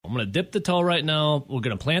I'm going to dip the toe right now. We're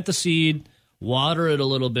going to plant the seed, water it a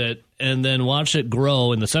little bit, and then watch it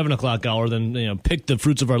grow in the 7 o'clock hour. Then pick the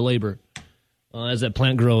fruits of our labor as that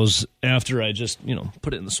plant grows. After I just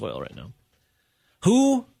put it in the soil right now.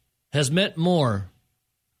 Who has met more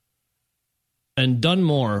and done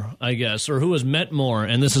more, I guess, or who has met more?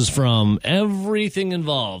 And this is from everything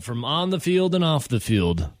involved, from on the field and off the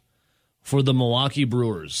field, for the Milwaukee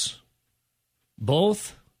Brewers.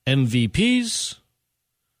 Both MVPs,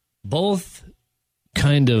 both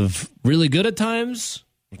kind of really good at times,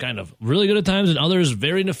 and others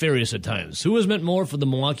very nefarious at times. Who has meant more for the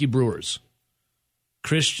Milwaukee Brewers?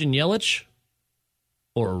 Christian Yelich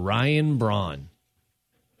or Ryan Braun?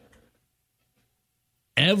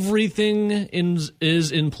 Everything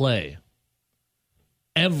is in play.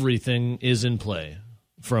 Everything is in play,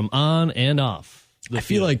 from on and off. I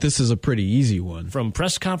feel like this is a pretty easy one. From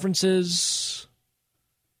press conferences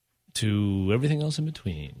to everything else in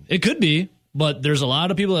between. It could be, but there's a lot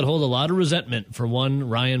of people that hold a lot of resentment for one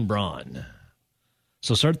Ryan Braun.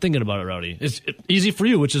 So start thinking about it, Rowdy. It's easy for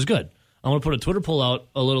you, which is good. I'm going to put a Twitter poll out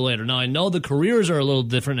a little later. Now, I know the careers are a little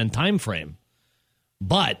different in time frame,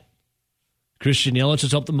 but Christian Yelich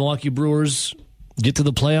has helped the Milwaukee Brewers get to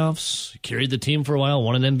the playoffs, carried the team for a while,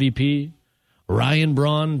 won an MVP. Ryan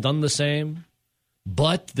Braun done the same.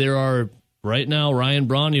 But there are, right now, Ryan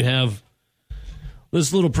Braun, you have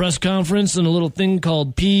this little press conference and a little thing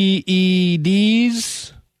called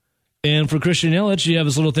PEDs. And for Christian Yelich, you have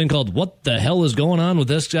this little thing called, what the hell is going on with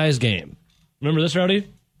this guy's game? Remember this, Rowdy?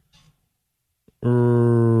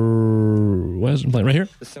 Why isn't it playing right here?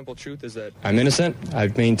 The simple truth is that I'm innocent.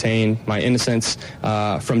 I've maintained my innocence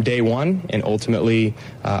from day one, and ultimately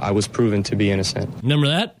I was proven to be innocent. Remember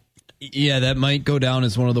that? Yeah, that might go down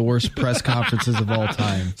as one of the worst press conferences of all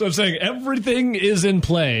time. So I'm saying everything is in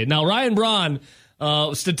play. Now, Ryan Braun,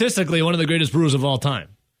 statistically, one of the greatest Brewers of all time.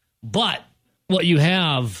 But what you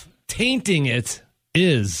have tainting it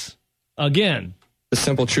is, again, the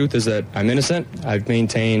simple truth is that I'm innocent. I've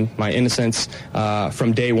maintained my innocence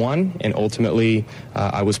from day one, and ultimately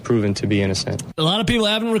I was proven to be innocent. A lot of people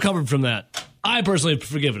haven't recovered from that. I personally have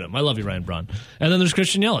forgiven him. I love you, Ryan Braun. And then there's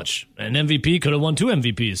Christian Yelich. An MVP, could have won 2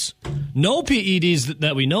 MVPs. No PEDs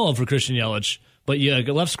that we know of for Christian Yelich, but you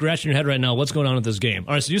left scratching your head right now. What's going on with this game?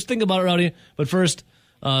 All right, so just think about it, Rowdy. But first,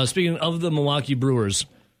 speaking of the Milwaukee Brewers,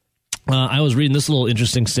 I was reading this little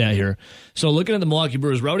interesting stat here. So looking at the Milwaukee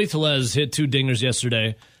Brewers, Rowdy Tellez hit 2 dingers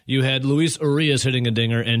yesterday. You had Luis Urias hitting a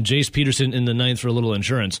dinger and Jace Peterson in the 9th for a little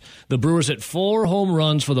insurance. The Brewers hit 4 home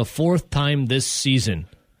runs for the 4th time this season.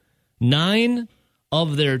 9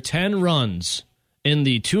 of their 10 runs in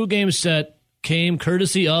the 2-game set came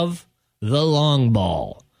courtesy of the long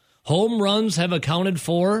ball. Home runs have accounted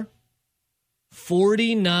for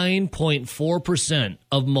 49.4%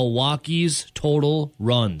 of Milwaukee's total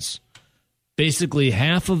runs. Basically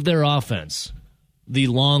half of their offense, the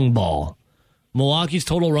long ball. Milwaukee's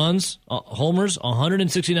total runs, homers,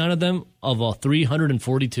 169 of them of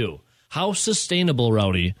 342. How sustainable,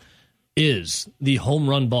 Rowdy, is the home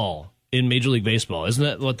run ball in Major League Baseball? Isn't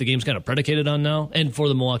that what the game's kind of predicated on now? And for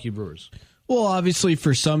the Milwaukee Brewers? Well, obviously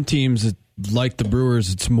for some teams, like the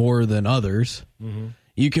Brewers, it's more than others. Mm-hmm.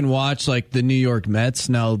 You can watch like the New York Mets.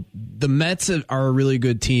 Now, the Mets are a really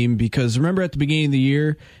good team because remember at the beginning of the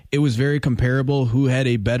year, it was very comparable who had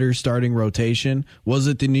a better starting rotation. Was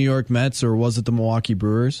it the New York Mets or was it the Milwaukee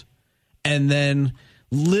Brewers? And then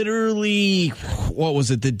literally, what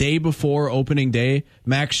was it, the day before opening day,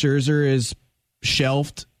 Max Scherzer is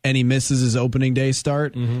shelved and he misses his opening day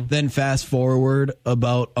start. Mm-hmm. Then fast forward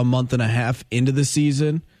about a month and a half into the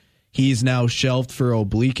season, he's now shelved for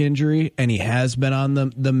oblique injury, and he has been on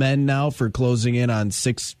the mend now for closing in on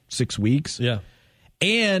six weeks. Yeah.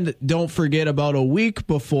 And don't forget about a week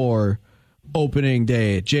before opening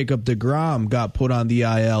day, Jacob deGrom got put on the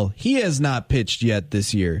IL. He has not pitched yet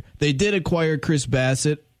this year. They did acquire Chris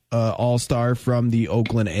Bassett, all-star from the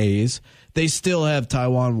Oakland A's. They still have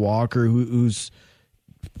Taijuan Walker, who's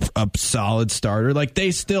a solid starter. Like,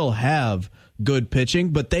 they still have good pitching,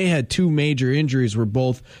 but they had 2 major injuries where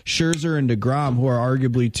both Scherzer and deGrom, who are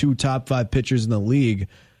arguably 2 top 5 pitchers in the league,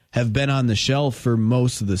 have been on the shelf for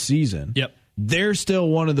most of the season. Yep. They're still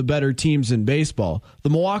one of the better teams in baseball.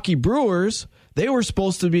 The Milwaukee Brewers, they were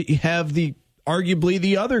supposed to have arguably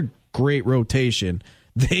the other great rotation.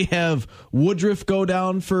 They have Woodruff go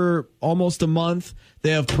down for almost a month.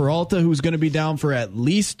 They have Peralta, who's going to be down for at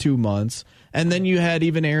least 2 months. And then you had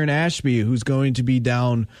even Aaron Ashby, who's going to be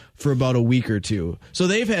down for about a week or 2. So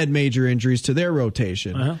they've had major injuries to their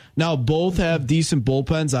rotation. Uh-huh. Now, both have decent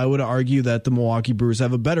bullpens. I would argue that the Milwaukee Brewers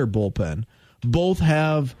have a better bullpen. Both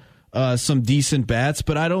have some decent bats,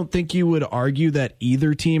 but I don't think you would argue that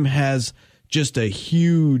either team has just a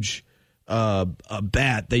huge a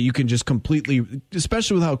bat that you can just completely,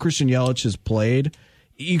 especially with how Christian Yelich has played,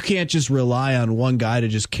 you can't just rely on one guy to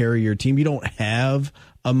just carry your team. You don't have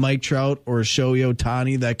a Mike Trout or a Shohei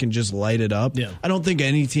Ohtani that can just light it up. Yeah. I don't think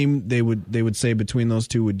any team they would say between those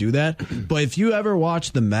two would do that. But if you ever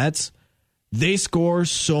watch the Mets, they score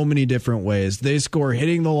so many different ways. They score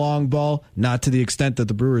hitting the long ball, not to the extent that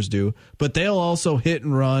the Brewers do, but they'll also hit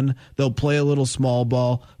and run. They'll play a little small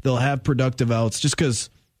ball. They'll have productive outs. Just because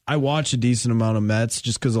I watch a decent amount of Mets,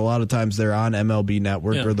 just because a lot of times they're on MLB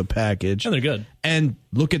Network or the package. And they're good. And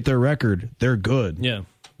look at their record. They're good. Yeah,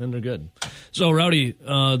 and they're good. So, Rowdy,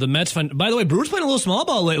 the Mets, by the way, Brewers playing a little small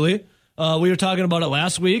ball lately. We were talking about it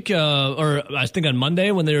last week, or I think on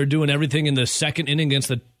Monday when they were doing everything in the second inning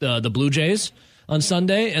against the Blue Jays on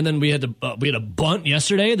Sunday, and then we had a bunt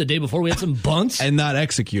yesterday. The day before, we had some bunts and not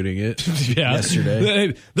executing it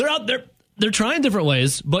yesterday. They're out there. They're trying different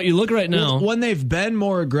ways, but you look right now. When they've been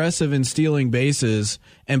more aggressive in stealing bases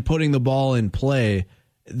and putting the ball in play,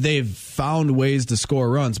 they've found ways to score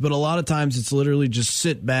runs. But a lot of times it's literally just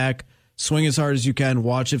sit back, swing as hard as you can,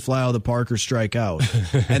 watch it fly out of the park or strike out.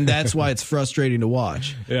 And that's why it's frustrating to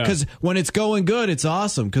watch. Because when it's going good, it's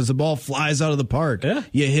awesome because the ball flies out of the park. Yeah.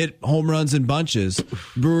 You hit home runs in bunches.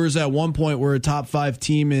 Brewers at one point were a top 5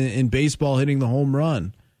 team in baseball hitting the home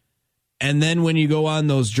run. And then when you go on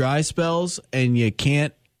those dry spells and you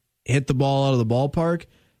can't hit the ball out of the ballpark,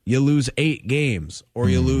 you lose 8 games or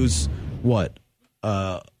you lose, 11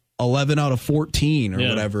 out of 14 or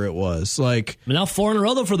whatever it was. Like now 4 in a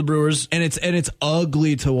row though for the Brewers, and it's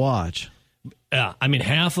ugly to watch. Yeah, I mean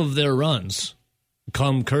half of their runs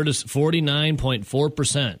come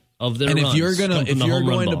 49.4% of their runs. And if you're going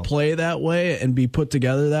to play that way and be put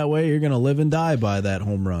together that way, you're going to live and die by that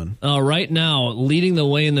home run. Right now, leading the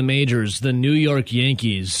way in the majors, the New York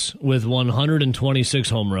Yankees with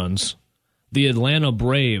 126 home runs. The Atlanta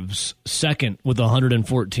Braves second with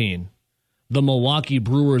 114. The Milwaukee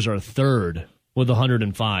Brewers are third with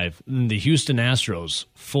 105. And the Houston Astros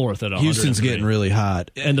fourth at 100. Houston's getting really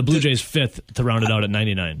hot. And the Blue Jays fifth to round it out at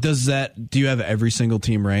 99. Do you have every single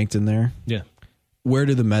team ranked in there? Yeah. Where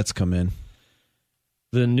do the Mets come in?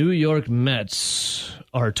 The New York Mets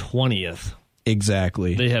are 20th.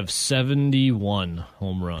 Exactly. They have 71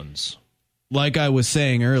 home runs. Like I was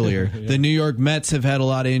saying earlier, the New York Mets have had a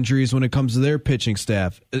lot of injuries when it comes to their pitching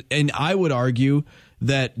staff. And I would argue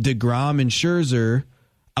that DeGrom and Scherzer,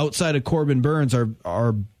 outside of Corbin Burns,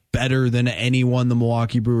 are better than anyone the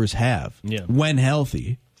Milwaukee Brewers have when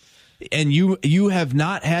healthy. And you have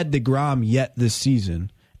not had DeGrom yet this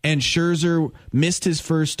season. And Scherzer missed his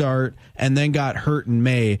first start and then got hurt in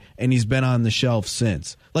May, and he's been on the shelf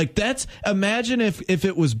since. Like imagine if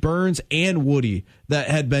it was Burns and Woody that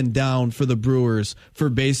had been down for the Brewers for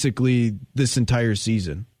basically this entire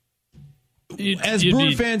season. As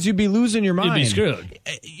Brewer fans, you'd be losing your mind. You'd be screwed.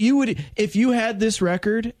 You would if you had this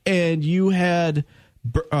record and you had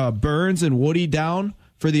Burns and Woody down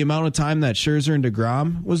for the amount of time that Scherzer and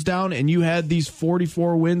DeGrom was down, and you had these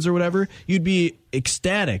 44 wins or whatever, you'd be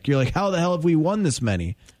ecstatic. You're like, how the hell have we won this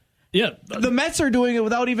many? Yeah. The Mets are doing it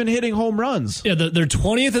without even hitting home runs. Yeah, they're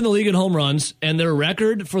 20th in the league in home runs, and their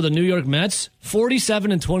record for the New York Mets,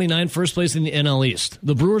 47-29, first place in the NL East.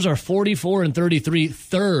 The Brewers are 44-33,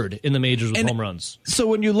 third in the majors with home runs. So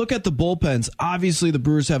when you look at the bullpens, obviously the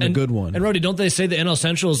Brewers have a good one. And Rowdy, don't they say the NL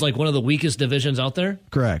Central is like one of the weakest divisions out there?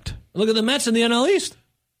 Correct. Look at the Mets in the NL East.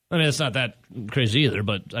 I mean, it's not that crazy either,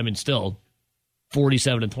 but I mean, still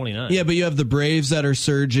 47-29. Yeah, but you have the Braves that are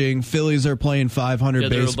surging. Phillies are playing 500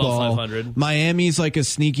 baseball. Above 500. Miami's like a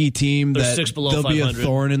sneaky team They're that 6 below they'll 500. be a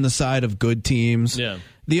thorn in the side of good teams. Yeah.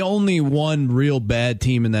 The only one real bad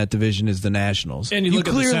team in that division is the Nationals. And you look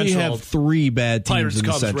clearly at the Central, have 3 bad teams Pirates, in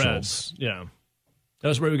the Cubs, Central. Reds. Yeah.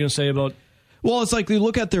 That's what we're going to say about. Well, it's like you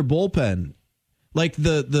look at their bullpen. Like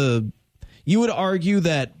you would argue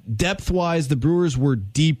that depth-wise, the Brewers were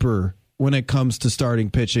deeper when it comes to starting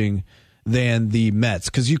pitching than the Mets,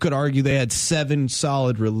 because you could argue they had 7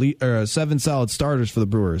 solid starters for the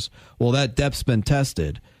Brewers. Well, that depth's been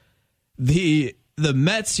tested. The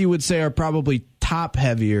Mets, you would say, are probably top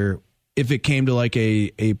heavier if it came to like a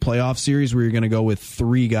playoff series where you're going to go with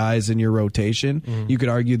 3 guys in your rotation. You could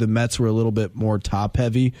argue the Mets were a little bit more top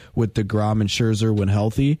heavy with DeGrom and Scherzer when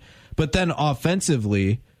healthy. But then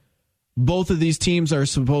offensively, both of these teams are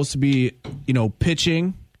supposed to be,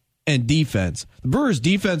 pitching and defense. The Brewers'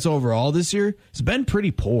 defense overall this year has been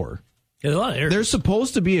pretty poor. Yeah, a lot of errors. They're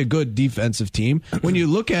supposed to be a good defensive team. When you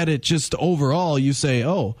look at it just overall, you say,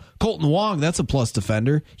 oh, Colton Wong, that's a plus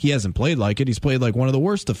defender. He hasn't played like it. He's played like one of the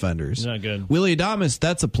worst defenders. He's not good. Willie Adames,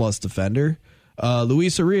 that's a plus defender.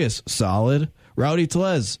 Luis Arias, solid. Rowdy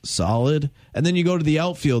Tellez, solid. And then you go to the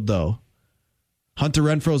outfield, though. Hunter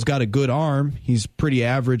Renfroe's got a good arm. He's pretty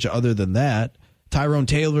average other than that. Tyrone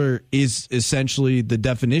Taylor is essentially the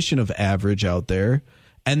definition of average out there.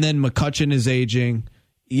 And then McCutchen is aging.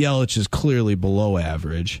 Yelich is clearly below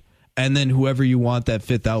average. And then whoever you want that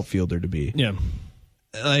fifth outfielder to be. Yeah.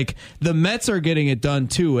 Like, the Mets are getting it done,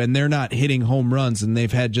 too, and they're not hitting home runs, and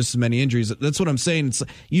they've had just as many injuries. That's what I'm saying. It's,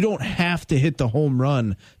 you don't have to hit the home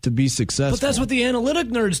run to be successful. But that's what the analytic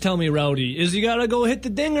nerds tell me, Rowdy, is you got to go hit the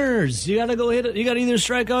dingers. You got to go hit it. You got to either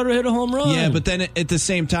strike out or hit a home run. Yeah, but then at the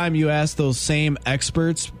same time, you ask those same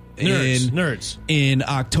experts nerds in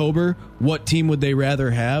October, what team would they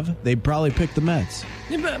rather have? They'd probably pick the Mets.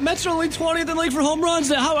 Yeah, Mets are only 20th in the league for home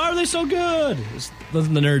runs. How are they so good?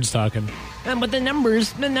 Listen to the nerds talking. But the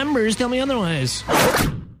numbers tell me otherwise.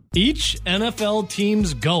 Each NFL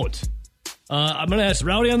team's GOAT. I'm going to ask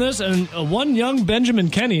Rowdy on this, and one young Benjamin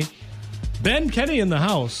Kenny. Ben Kenny in the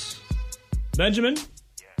house. Benjamin,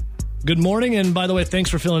 good morning, and by the way, thanks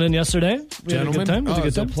for filling in yesterday. We had a good time.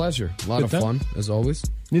 It's a pleasure. A lot of fun, as always.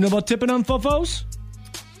 You know about tipping on fofos?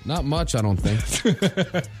 Not much, I don't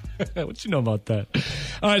think. What you know about that?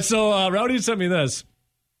 All right, so Rowdy sent me this.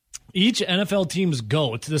 Each NFL team's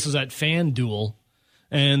GOAT. This is at FanDuel,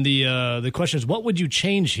 and the question is, what would you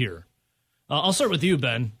change here? I'll start with you,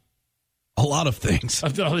 Ben. A lot of things.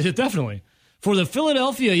 Definitely. For the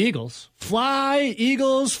Philadelphia Eagles, fly,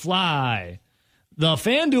 Eagles, fly. The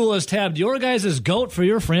FanDuel has tabbed your guys' GOAT for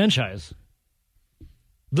your franchise.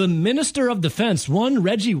 The Minister of Defense, one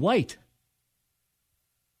Reggie White.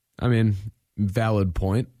 I mean, valid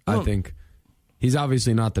point. I think he's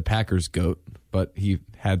obviously not the Packers' GOAT, but he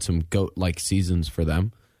had some GOAT-like seasons for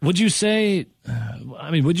them. Would you say,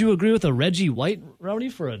 would you agree with a Reggie White, Rowdy,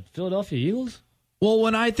 for a Philadelphia Eagles? Well,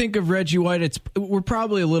 when I think of Reggie White, we're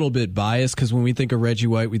probably a little bit biased because when we think of Reggie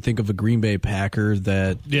White, we think of a Green Bay Packer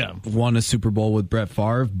that won a Super Bowl with Brett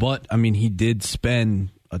Favre. But, I mean, he did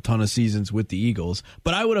spend a ton of seasons with the Eagles.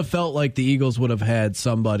 But I would have felt like the Eagles would have had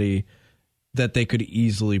somebody that they could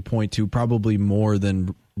easily point to, probably more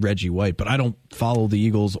than Reggie White. But I don't follow the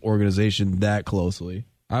Eagles organization that closely.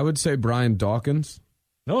 I would say Brian Dawkins.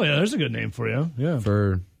 Oh, yeah, there's a good name for you. Yeah.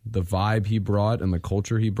 For the vibe he brought and the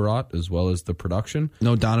culture he brought, as well as the production.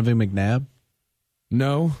 No Donovan McNabb?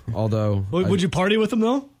 No, although... Would you party with him,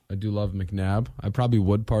 though? I do love McNabb. I probably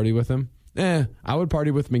would party with him. I would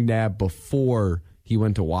party with McNabb before he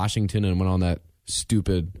went to Washington and went on that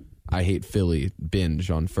stupid I Hate Philly binge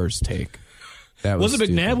on First Take. That was it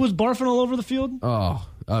McNabb was barfing all over the field? Oh,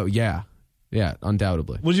 yeah. Yeah,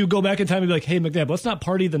 undoubtedly. Would you go back in time and be like, hey, McNabb, let's not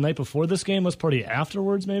party the night before this game. Let's party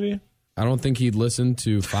afterwards, maybe? I don't think he'd listen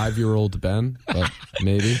to 5-year-old Ben, but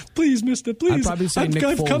maybe. Please, mister, please. I'd probably say Nick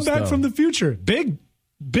I've Foles, come back though. from the future. Big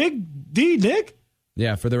D, Nick?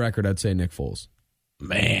 Yeah, for the record, I'd say Nick Foles.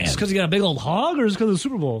 Man. Just because he got a big old hog or just because of the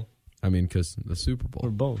Super Bowl? I mean, because the Super Bowl. Or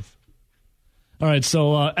both. All right,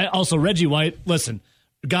 so also Reggie White. Listen,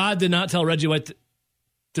 God did not tell Reggie White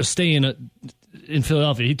to stay in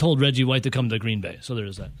Philadelphia. He told Reggie White to come to Green Bay. So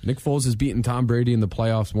there's that. Nick Foles has beaten Tom Brady in the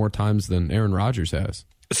playoffs more times than Aaron Rodgers has.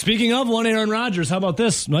 Speaking of one Aaron Rodgers, how about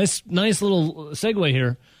this? Nice little segue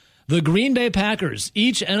here. The Green Bay Packers,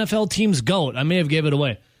 each NFL team's GOAT. I may have gave it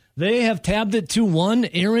away. They have tabbed it to one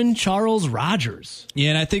Aaron Charles Rodgers.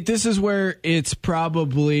 Yeah, and I think this is where it's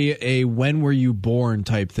probably a when were you born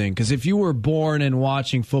type thing. Because if you were born and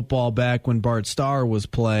watching football back when Bart Starr was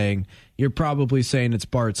playing, you're probably saying it's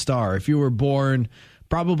Bart Starr. If you were born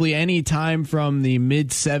probably any time from the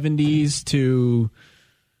mid-'70s to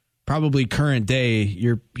probably current day,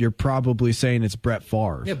 you're probably saying it's Brett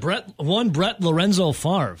Favre. Yeah, Brett Lorenzo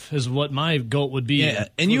Favre is what my GOAT would be. Yeah,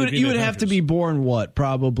 and you would have to be born what?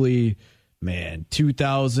 Probably,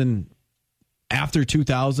 2000, after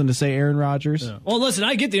 2000 to say Aaron Rodgers? Yeah. Well, listen,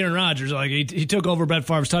 I get the Aaron Rodgers. Like he took over Brett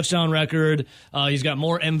Favre's touchdown record. He's got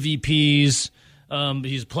more MVPs.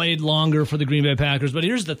 He's played longer for the Green Bay Packers. But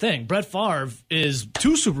here's the thing. Brett Favre is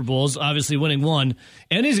 2 Super Bowls, obviously winning 1.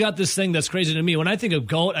 And he's got this thing that's crazy to me. When I think of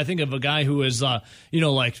GOAT, I think of a guy who is,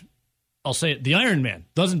 like, I'll say it, the Iron Man.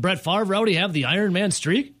 Doesn't Brett Favre already have the Iron Man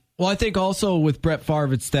streak? Well, I think also with Brett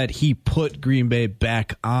Favre, it's that he put Green Bay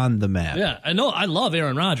back on the map. Yeah, I know. I love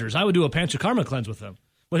Aaron Rodgers. I would do a Panchakarma cleanse with him.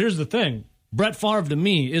 But here's the thing. Brett Favre, to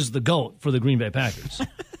me, is the GOAT for the Green Bay Packers.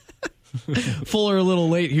 Fuller a little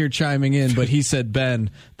late here chiming in, but he said, Ben,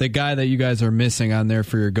 the guy that you guys are missing on there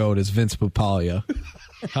for your GOAT is Vince Papaglia.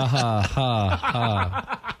 Ha ha ha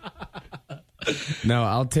ha. No,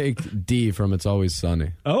 I'll take D from It's Always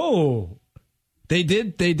Sunny. Oh, They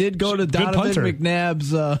did go to Donovan punter.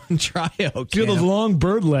 McNabb's tryout feel those camp. long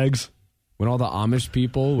bird legs. When all the Amish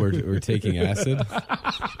people were taking acid.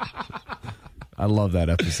 I love that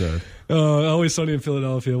episode. Always Sunny in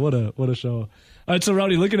Philadelphia. What a show. All right, so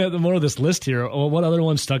Rowdy, looking at more of this list here, what other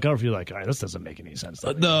ones stuck out for you? Like, all right, this doesn't make any sense.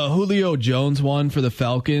 The Julio Jones one for the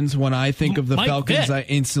Falcons. When I think of the Mike Falcons, Vick. I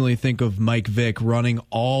instantly think of Mike Vick running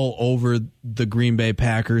all over the Green Bay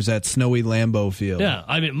Packers at snowy Lambeau Field. Yeah,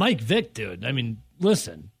 I mean, Mike Vick, dude. I mean,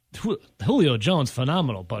 listen, Julio Jones,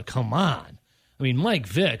 phenomenal, but come on. I mean, Mike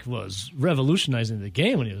Vick was revolutionizing the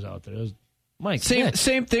game when he was out there. It was Mike Vick.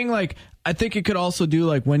 Same thing. Like, I think it could also do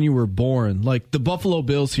like when you were born. Like the Buffalo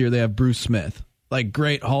Bills here, they have Bruce Smith, like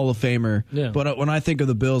great Hall of Famer. Yeah. But when I think of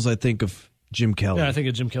the Bills, I think of Jim Kelly. Yeah, I think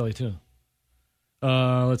of Jim Kelly, too.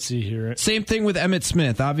 Let's see here. Same thing with Emmitt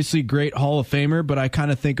Smith. Obviously, great Hall of Famer, but I kind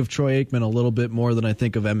of think of Troy Aikman a little bit more than I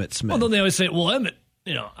think of Emmitt Smith. Although they always say, well, Emmett,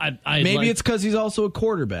 you know, Maybe it's because he's also a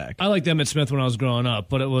quarterback. I liked Emmitt Smith when I was growing up,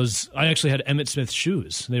 but I actually had Emmitt Smith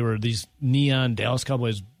shoes. They were these neon Dallas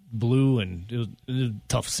Cowboys blue, and it was a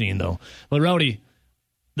tough scene, though. But Rowdy,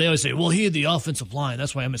 they always say, well, he had the offensive line.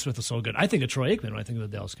 That's why Emmitt Smith was so good. I think of Troy Aikman when I think of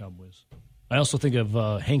the Dallas Cowboys. I also think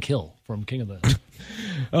of Hank Hill from King of the...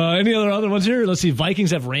 any other ones here? Let's see. Vikings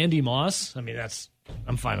have Randy Moss. I mean,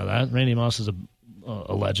 I'm fine with that. Randy Moss is a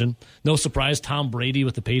legend. No surprise, Tom Brady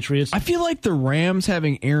with the Patriots. I feel like the Rams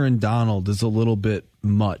having Aaron Donald is a little bit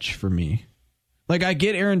much for me. Like, I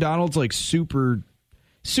get Aaron Donald's like super,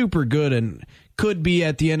 super good and could be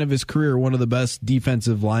at the end of his career one of the best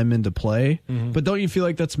defensive linemen to play. Mm-hmm. But don't you feel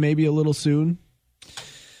like that's maybe a little soon?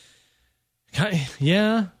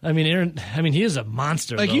 Yeah, I mean, he is a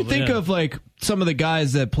monster. Like, you think of like some of the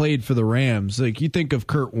guys that played for the Rams. Like, you think of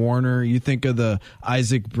Kurt Warner, you think of the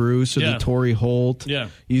Isaac Bruce or the Torrey Holt. Yeah,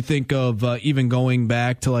 you think of even going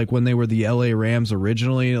back to like when they were the LA Rams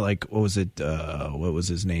originally. Like, what was it? What was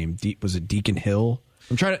his name? Was it Deacon Hill?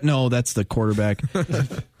 I'm trying to. No, that's the quarterback.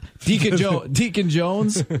 Deacon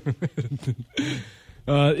Jones.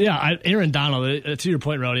 Aaron Donald, to your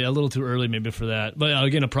point, Rowdy, a little too early maybe for that. But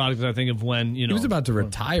again, a product that I think of when, you know. He was about to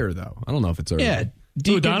retire, though. I don't know if it's early. Yeah.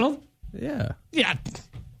 Donald? Yeah. Yeah.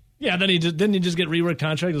 Yeah, then didn't he just get reworked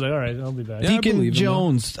contract? He was like, all right, I'll be back. Yeah, Deacon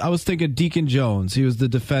Jones. I was thinking Deacon Jones. He was the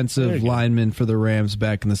defensive lineman for the Rams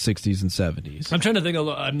back in the 60s and 70s. I'm trying to think.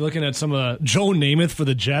 I'm looking at some of Joe Namath for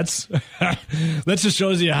the Jets. That just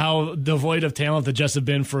shows you how devoid of talent the Jets have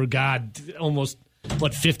been for, almost,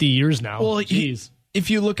 50 years now. Well, jeez. If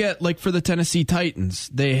you look at, like, for the Tennessee Titans,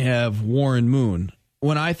 they have Warren Moon.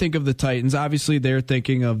 When I think of the Titans, obviously they're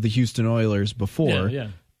thinking of the Houston Oilers before. Yeah.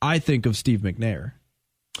 I think of Steve McNair.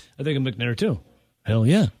 I think of McNair, too. Hell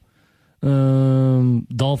yeah.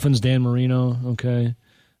 Dolphins, Dan Marino. Okay.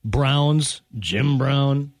 Browns, Jim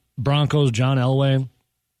Brown. Broncos, John Elway.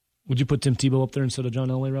 Would you put Tim Tebow up there instead of John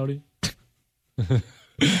Elway, Rowdy?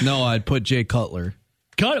 No, I'd put Jay Cutler.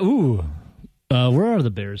 Ooh. Where are the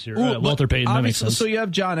Bears here? Walter Payton, that makes sense. So you have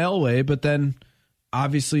John Elway, but then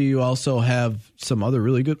obviously you also have some other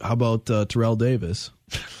really good. How about Terrell Davis?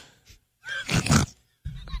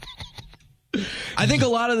 I think a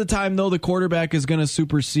lot of the time, though, the quarterback is going to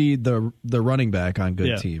supersede the running back on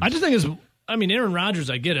good teams. I just think Aaron Rodgers,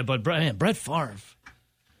 I get it, but Brett Favre.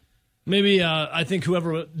 Maybe I think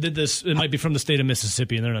whoever did this, it might be from the state of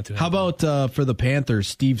Mississippi, and they're not too happy. How about for the Panthers,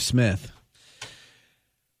 Steve Smith?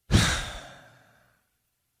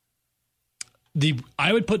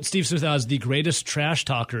 I would put Steve Smith as the greatest trash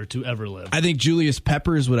talker to ever live. I think Julius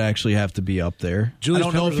Peppers would actually have to be up there. I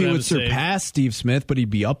don't know if he would surpass Steve Smith, but he'd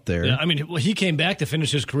be up there. Yeah, I mean, he came back to finish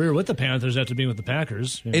his career with the Panthers after being with the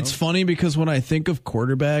Packers. You know? It's funny because when I think of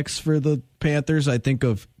quarterbacks for the Panthers, I think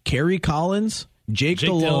of Kerry Collins, Jake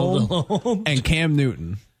Delhomme, and Cam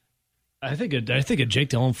Newton. I think of Jake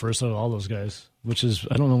Delhomme first of all those guys, which is,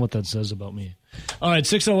 I don't know what that says about me. All right,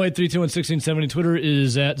 608-321-1670. Twitter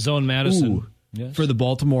is at Zone Madison. Ooh. Yes. For the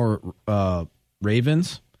Baltimore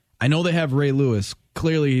Ravens, I know they have Ray Lewis.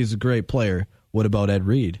 Clearly, he's a great player. What about Ed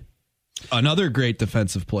Reed? Another great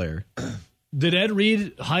defensive player. Did Ed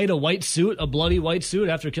Reed hide a bloody white suit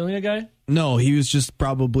after killing a guy? No, he was just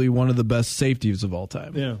probably one of the best safeties of all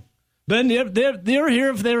time. Yeah. Ben, do you ever hear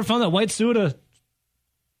if they ever found that white suit of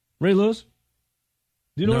Ray Lewis?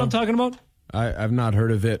 Do you know what I'm talking about? I've not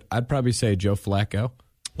heard of it. I'd probably say Joe Flacco.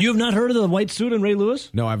 You have not heard of the white suit in Ray Lewis?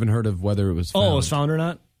 No, I haven't heard of whether it was found. Oh, it was found or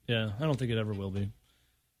not? Yeah, I don't think it ever will be.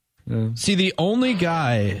 Yeah. See, the only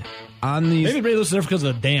guy on these... Maybe Ray Lewis is there because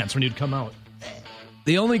of the dance when he'd come out.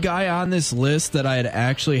 The only guy on this list that I had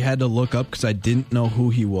actually had to look up because I didn't know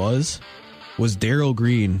who he was Darryl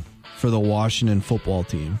Green for the Washington football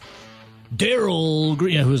team. Daryl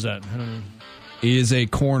Green. Yeah, who's that? I don't know. He is a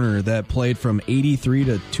corner that played from 83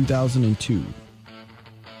 to 2002.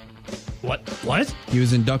 What? He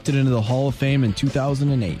was inducted into the Hall of Fame in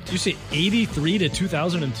 2008. Did you say 83 to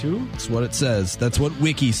 2002? That's what it says. That's what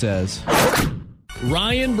Wiki says.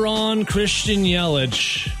 Ryan Braun, Christian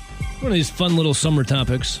Yelich. One of these fun little summer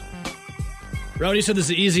topics. Rowdy said this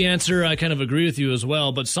is an easy answer. I kind of agree with you as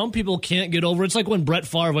well, but some people can't get over it. It's like when Brett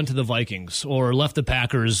Favre went to the Vikings or left the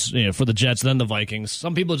Packers for the Jets, then the Vikings.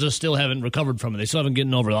 Some people just still haven't recovered from it. They still haven't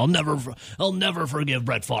gotten over it. I'll never forgive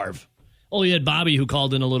Brett Favre. Oh, you had Bobby who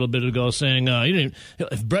called in a little bit ago saying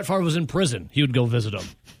if Brett Favre was in prison, he would go visit him.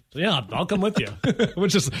 So, yeah, I'll come with you,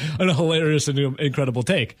 which is a hilarious and incredible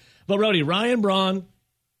take. But, Rowdy, Ryan Braun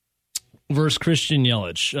versus Christian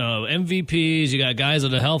Yelich. MVPs, you got guys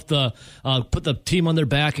that have helped put the team on their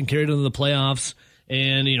back and carried them to the playoffs.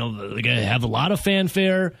 And, they have a lot of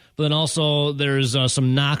fanfare, but then also there's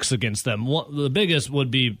some knocks against them. The biggest would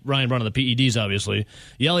be Ryan Braun of the PEDs, obviously.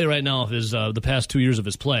 Yelly right now is the past 2 years of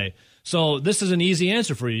his play. So this is an easy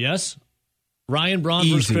answer for you, yes? Ryan Braun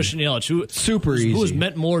versus Christian Yelich. Super easy. Who has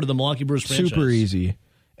meant more to the Milwaukee Brewers franchise? Super easy.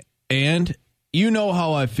 And you know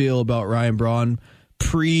how I feel about Ryan Braun.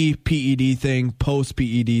 Pre-PED thing,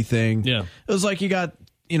 post-PED thing. Yeah. It was like he got,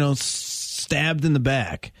 stabbed in the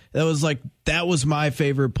back. That was my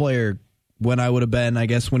favorite player when I would have been, I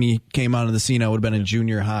guess, when he came out of the scene, I would have been in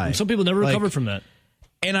junior high. And some people never recovered from that.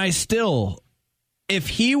 And I still,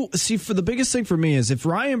 for the biggest thing for me is if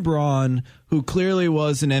Ryan Braun, who clearly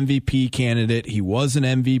was an MVP candidate, he was an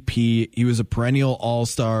MVP, he was a perennial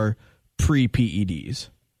all-star pre-PEDs.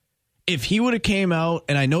 If he would have came out,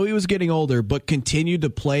 and I know he was getting older, but continued to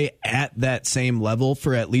play at that same level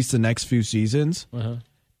for at least the next few seasons,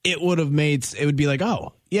 it would be like,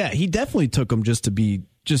 oh, yeah, he definitely took him just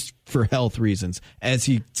for health reasons, as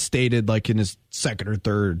he stated like in his second or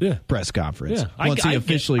third press conference. Yeah. Once he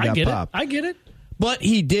officially got popped. I get it. But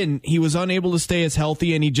he didn't. He was unable to stay as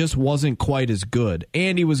healthy, and he just wasn't quite as good,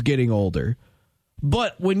 and he was getting older.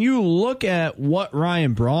 But when you look at what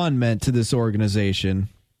Ryan Braun meant to this organization,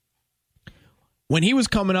 when he was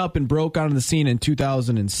coming up and broke onto the scene in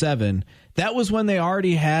 2007, that was when they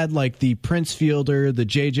already had like the Prince Fielder, the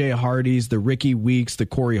J.J. Hardys, the Ricky Weeks, the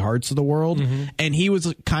Corey Harts of the world. Mm-hmm. And he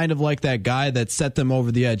was kind of like that guy that set them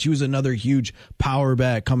over the edge. He was another huge power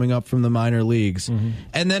bat coming up from the minor leagues. Mm-hmm.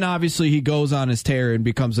 And then obviously he goes on his tear and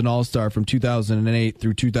becomes an all-star from 2008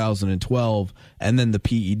 through 2012. And then the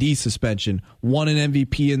PED suspension. Won an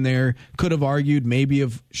MVP in there. Could have argued maybe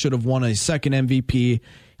should have won a second MVP.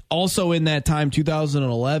 Also in that time,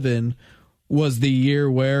 2011 was the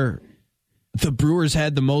year where the Brewers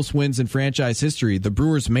had the most wins in franchise history. The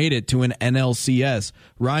Brewers made it to an NLCS.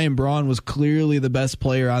 Ryan Braun was clearly the best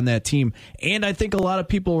player on that team. And I think a lot of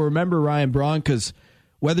people remember Ryan Braun because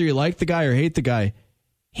whether you like the guy or hate the guy,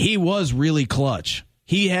 he was really clutch.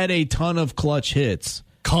 He had a ton of clutch hits.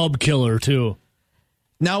 Cub killer, too.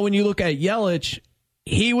 Now, when you look at Yelich,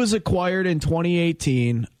 he was acquired in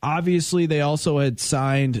 2018. Obviously, they also had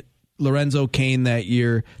signed Lorenzo Cain that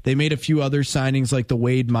year. They made a few other signings like the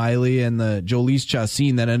Wade Miley and the Jhoulys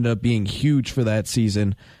Chacin that ended up being huge for that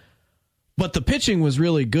season. But the pitching was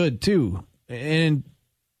really good, too. And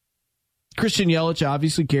Christian Yelich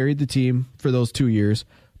obviously carried the team for those 2 years.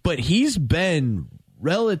 But he's been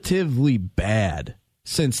relatively bad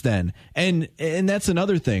since then. And that's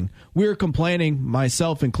another thing. We were complaining,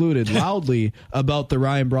 myself included, loudly about the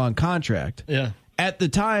Ryan Braun contract. Yeah. At the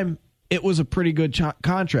time, it was a pretty good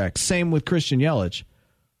contract. Same with Christian Yelich.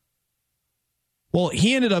 Well,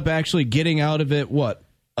 he ended up actually getting out of it,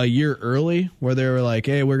 a year early, where they were like,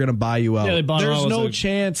 hey, we're going to buy you out. Yeah, there's no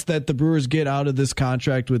chance that the Brewers get out of this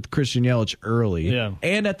contract with Christian Yelich early. Yeah.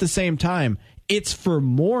 And at the same time, it's for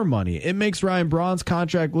more money. It makes Ryan Braun's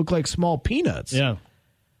contract look like small peanuts. Yeah.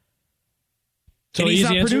 So he's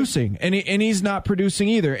not producing, and he's not producing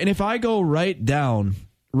either. And if I go right down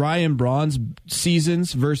Ryan Braun's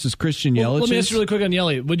seasons versus Christian Yelich's. Let me ask you really quick on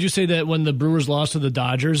Yelly. Would you say that when the Brewers lost to the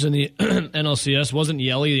Dodgers in the NLCS, wasn't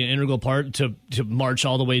Yelly the integral part to march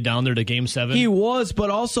all the way down there to Game 7? He was, but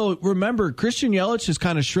also remember, Christian Yelich has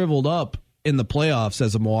kind of shriveled up in the playoffs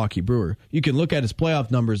as a Milwaukee Brewer. You can look at his playoff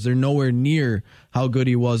numbers. They're nowhere near how good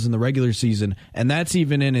he was in the regular season, and that's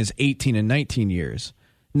even in his 18 and 19 years.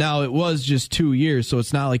 Now, it was just 2 years, so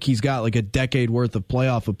it's not like he's got like a decade worth of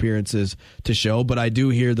playoff appearances to show, but I do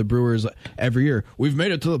hear the Brewers every year, we've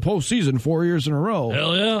made it to the postseason 4 years in a row.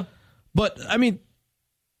 Hell yeah. But, I mean,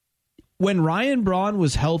 when Ryan Braun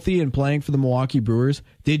was healthy and playing for the Milwaukee Brewers,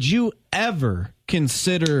 did you ever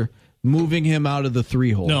consider moving him out of the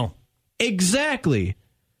 3-hole? No. Exactly.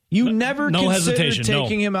 You never considered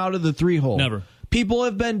taking him out of the 3-hole. Never. People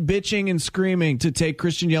have been bitching and screaming to take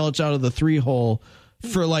Christian Yelich out of the 3-hole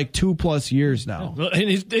for like 2+ years now. Well, and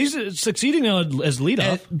he's succeeding now as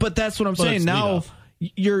leadoff. But that's what I'm But saying. it's Now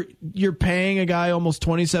leadoff. you're paying a guy almost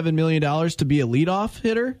 $27 million to be a leadoff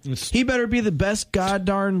hitter. He better be the best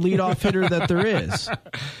goddamn leadoff hitter that there is.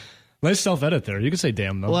 Nice self-edit there. You can say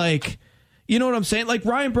damn, though. Like, you know what I'm saying? Like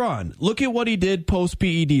Ryan Braun, look at what he did post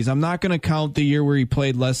PEDs. I'm not going to count the year where he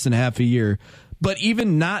played less than half a year, but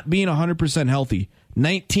even not being 100% healthy,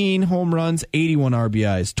 19 home runs, 81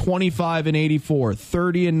 RBIs, 25 and 84,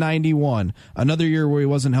 30 and 91. Another year where he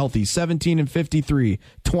wasn't healthy, 17 and 53,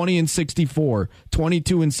 20 and 64,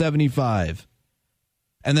 22 and 75.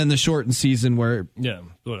 And then the shortened season where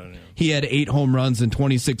he had 8 home runs and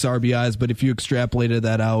 26 RBIs, but if you extrapolated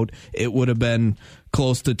that out, it would have been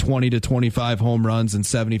close to 20 to 25 home runs and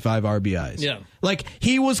 75 RBIs. Yeah. Like,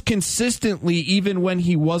 he was consistently, even when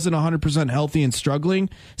he wasn't 100% healthy and struggling,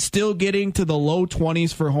 still getting to the low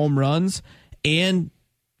 20s for home runs, and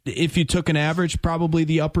if you took an average, probably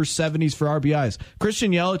the upper 70s for RBIs.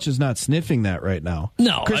 Christian Yelich is not sniffing that right now.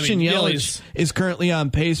 No, Christian Yelich is currently on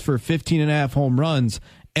pace for 15.5 home runs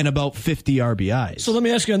and about 50 RBIs. So let me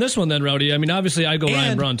ask you on this one then, Rowdy. I mean, obviously, I go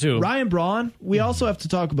Ryan Braun, too. Ryan Braun, we also have to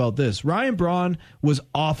talk about this. Ryan Braun was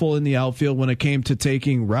awful in the outfield when it came to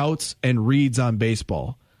taking routes and reads on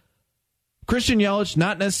baseball. Christian Yelich,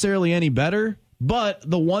 not necessarily any better, but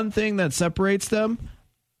the one thing that separates them,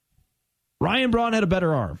 Ryan Braun had a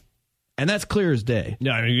better arm, and that's clear as day.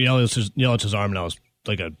 Yeah, I mean, Yelich's arm now is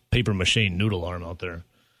like a paper mache noodle arm out there.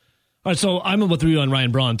 All right, so I'm with you on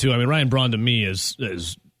Ryan Braun, too. I mean, Ryan Braun, to me, is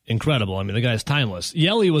incredible. I mean, the guy's timeless.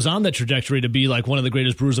 Yelly was on that trajectory to be like one of the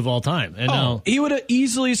greatest Brewers of all time. And now he would have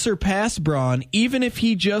easily surpassed Braun, even if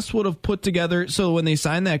he just would have put together. So when they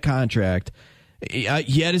signed that contract, he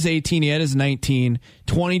had his 18, he had his 19,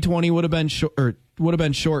 2020 would have been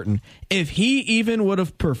shortened. If he even would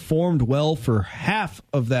have performed well for half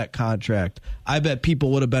of that contract, I bet people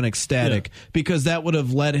would have been ecstatic because that would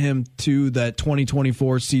have led him to that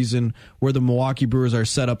 2024 season where the Milwaukee Brewers are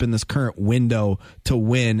set up in this current window to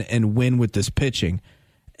win and win with this pitching.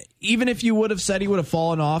 Even if you would have said he would have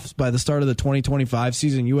fallen off by the start of the 2025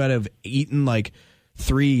 season, you would have eaten like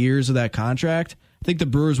 3 years of that contract. I think the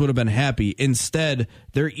Brewers would have been happy. Instead,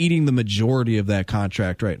 they're eating the majority of that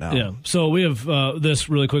contract right now. Yeah. So we have this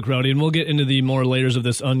really quick, Rowdy, and we'll get into the more layers of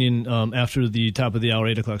this onion after the top of the hour,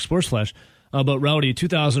 8 o'clock Sports Flash. But Rowdy,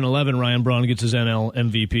 2011, Ryan Braun gets his NL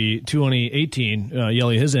MVP. 2018,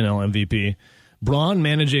 Yelly his NL MVP. Braun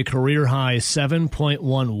managed a career-high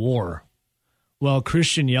 7.1 WAR, while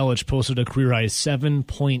Christian Yelich posted a career-high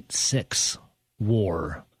 7.6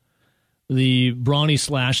 WAR. The Brawny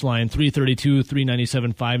slash line, 332,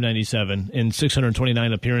 397, 597 in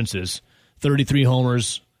 629 appearances, 33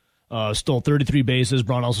 homers, stole 33 bases.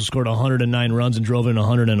 Braun also scored 109 runs and drove in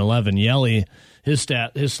 111. Yelly, his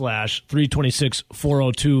slash, 326,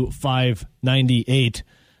 402, 598.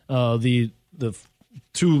 The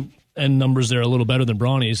two end numbers there are a little better than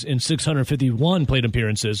Brawny's. In 651 plate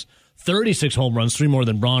appearances, 36 home runs, 3 more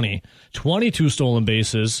than Brawny, 22 stolen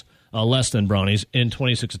bases, less than Brawny's in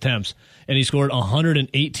 26 attempts. And he scored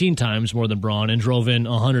 118 times more than Braun and drove in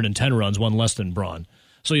 110 runs, 1 less than Braun.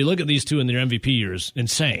 So you look at these two in their MVP years,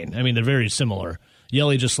 insane. I mean, they're very similar.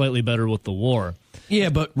 Yelly just slightly better with the WAR.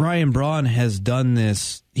 Yeah, but Ryan Braun has done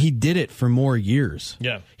this. He did it for more years.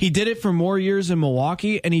 Yeah. He did it for more years in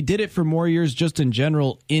Milwaukee, and he did it for more years just in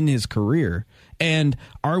general in his career. And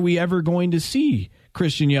are we ever going to see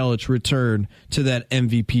Christian Yelich return to that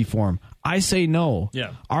MVP form? I say no.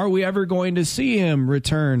 Yeah. Are we ever going to see him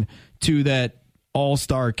return to that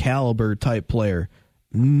all-star caliber type player?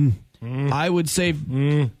 I would say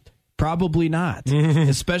probably not,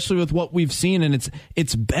 especially with what we've seen. And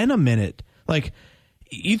it's been a minute. Like,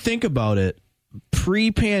 you think about it,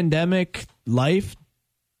 pre-pandemic life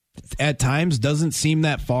at times doesn't seem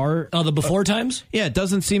that far. Oh, the before times? Yeah, it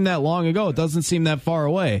doesn't seem that long ago. It doesn't seem that far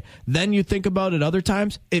away. Then you think about it other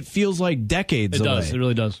times, it feels like decades away. It does. It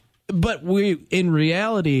really does. But in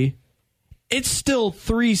reality, it's still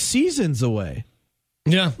 3 seasons away.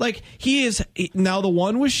 Yeah. Like, now the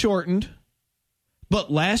one was shortened, but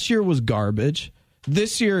last year was garbage.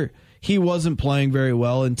 This year, he wasn't playing very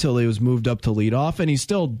well until he was moved up to leadoff, and he's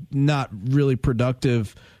still not really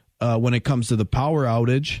productive when it comes to the power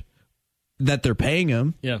outage that they're paying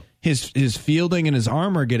him. Yeah. His fielding and his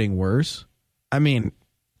arm are getting worse. I mean,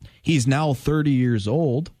 he's now 30 years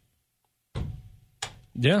old.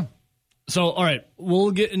 Yeah. So, all right,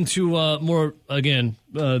 we'll get into more, again,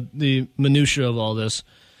 the minutia of all this.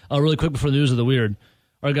 Really quick before the news of the weird,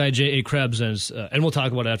 our guy J.A. Krebs, and we'll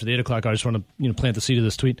talk about it after the 8 o'clock. I just want to plant the seed of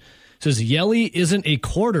this tweet. Says, Yelly isn't a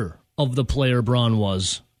quarter of the player Braun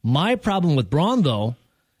was. My problem with Braun, though,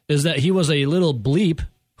 is that he was a little bleep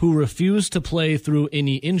who refused to play through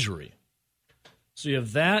any injury. So you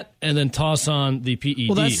have that, and then toss on the PEDs.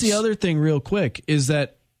 Well, that's the other thing real quick, is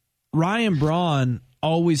that Ryan Braun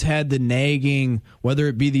always had the nagging, whether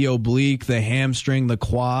it be the oblique, the hamstring, the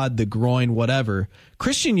quad, the groin, whatever.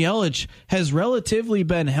 Christian Yelich has relatively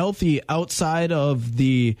been healthy outside of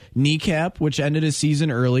the kneecap, which ended his season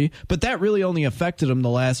early, but that really only affected him the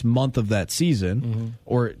last month of that season,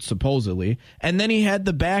 or supposedly. And then he had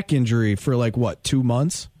the back injury for 2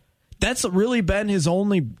 months? That's really been his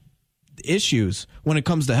only issues when it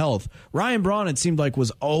comes to health. Ryan Braun, it seemed like, was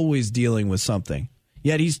always dealing with something,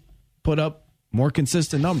 yet he's put up more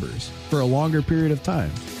consistent numbers for a longer period of time.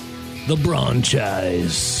 The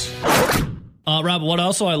Braunchise. Rob, what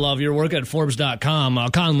also I love, your work at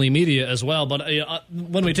Forbes.com, Conley Media as well. But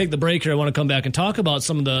when we take the break here, I want to come back and talk about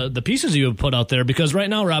some of the pieces you have put out there. Because right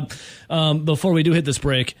now, Rob, before we do hit this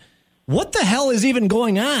break, what the hell is even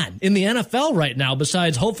going on in the NFL right now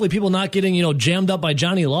besides hopefully people not getting, jammed up by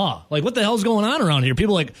Johnny Law? Like, what the hell's going on around here?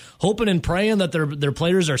 People hoping and praying that their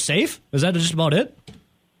players are safe? Is that just about it?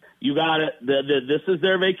 You got it. This is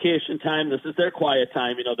their vacation time. This is their quiet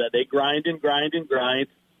time. That they grind and grind and grind,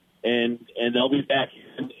 and they'll be back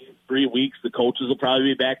in 3 weeks. The coaches will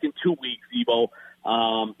probably be back in 2 weeks. Evo,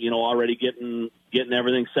 already getting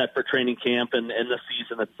everything set for training camp and the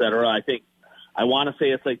season, et cetera. I want to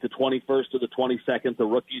say it's like the 21st or the 22nd. The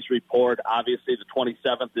rookies report. Obviously, the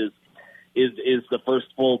 27th is the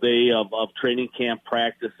first full day of training camp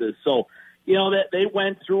practices. So. That they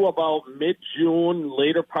went through about mid-June,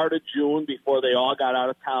 later part of June before they all got out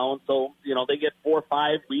of town. So, they get 4 or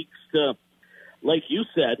 5 weeks to, like you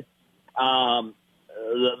said,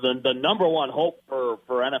 the number one hope for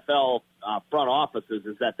NFL front offices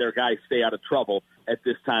is that their guys stay out of trouble at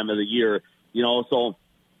this time of the year.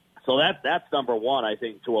 So that's number one, I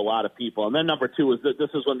think, to a lot of people. And then number two is that this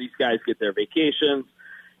is when these guys get their vacations.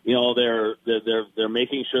 They're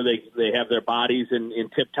making sure they have their bodies in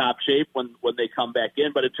tip-top shape when they come back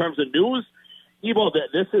in. But in terms of news, Evo,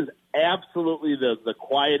 this is absolutely the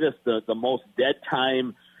quietest, the most dead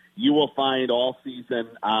time you will find all season,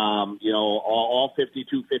 all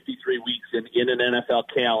 52, 53 weeks in an NFL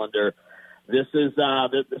calendar. This is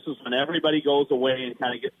when everybody goes away and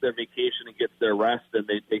kind of gets their vacation and gets their rest, and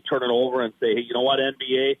they turn it over and say, hey, you know what,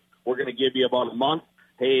 NBA, we're going to give you about a month.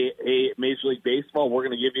 Hey, Major League Baseball, we're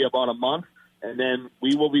going to give you about a month, and then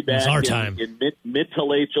we will be back in mid to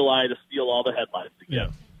late July to steal all the headlines again. Yeah.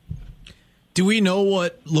 Do we know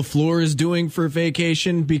what LaFleur is doing for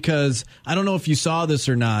vacation? Because I don't know if you saw this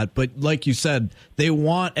or not, but like you said, they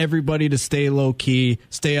want everybody to stay low-key,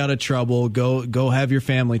 stay out of trouble, go have your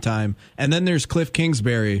family time. And then there's Cliff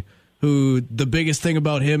Kingsbury, who the biggest thing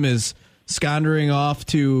about him is scoundering off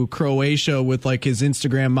to Croatia with his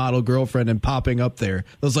Instagram model girlfriend and popping up there.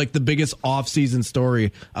 That was the biggest off-season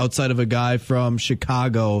story outside of a guy from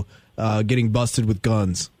Chicago getting busted with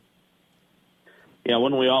guns. Yeah,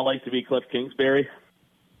 wouldn't we all like to be Cliff Kingsbury?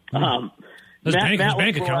 Matt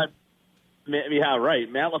bank account. Yeah, right.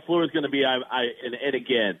 Matt LaFleur is going to be. And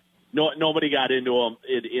again, nobody got into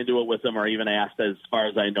it with him or even asked, as far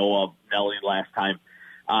as I know of, Nelly last time.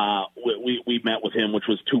 We met with him, which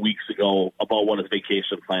was 2 weeks ago, about what his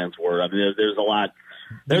vacation plans were. I mean, there's a lot.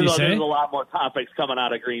 There's a lot more topics coming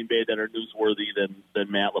out of Green Bay that are newsworthy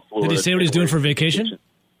than Matt LaFleur. Did he say what he's doing for vacation?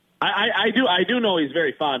 I do know he's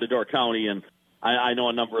very fond of Door County, and I know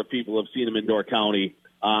a number of people have seen him in Door County.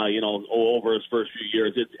 Over his first few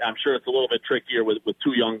years, I'm sure it's a little bit trickier with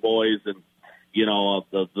two young boys and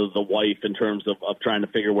the wife in terms of trying to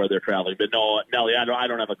figure where they're traveling. But no, Nelly, I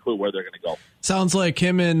don't have a clue where they're going to go. Sounds like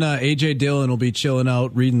him and A.J. Dillon will be chilling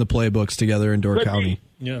out, reading the playbooks together in Door County.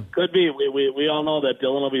 Yeah, could be. We all know that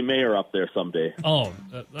Dillon will be mayor up there someday. Oh,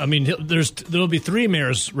 there'll be three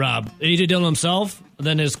mayors, Rob. A.J. Dillon himself,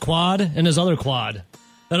 then his quad, and his other quad.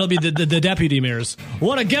 That'll be the deputy mayors.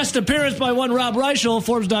 What a guest appearance by one Rob Reichel,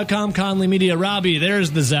 Forbes.com, Conley Media. Robbie,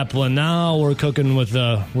 there's the Zeppelin. Now we're cooking with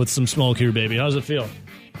some smoke here, baby. How's it feel?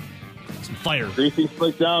 Some fire. Greasy,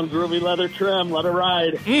 slick down, groovy leather trim. Let it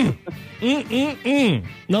ride.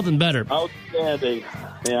 Nothing better. Outstanding.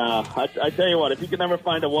 Yeah, I tell you what, if you can never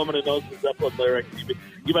find a woman who knows the Zeppelin lyrics,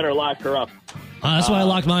 you better lock her up. That's why I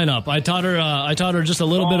locked mine up. I taught her just a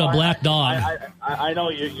little bit of Black Dog. I know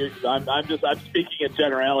I'm speaking in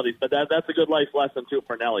generalities, but that's a good life lesson too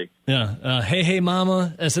for Nelly. Yeah. Hey,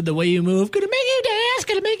 mama. I said the way you move, gonna make you dance,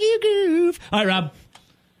 gonna make you groove. All right, Rob.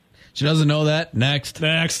 She doesn't know that. Next. All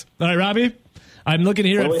right, Robbie. I'm looking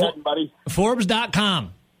here at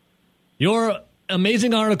Forbes.com. Your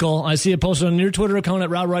amazing article. I see it posted on your Twitter account at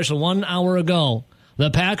Rob Reichel 1 hour ago The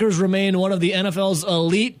Packers remain one of the NFL's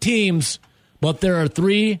elite teams, but there are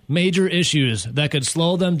 3 major issues that could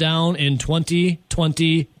slow them down in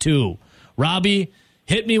 2022. Robbie,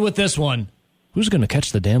 hit me with this one. Who's going to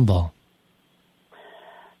catch the damn ball?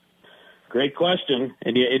 Great question.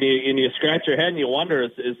 And you scratch your head and you wonder,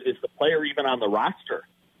 is the player even on the roster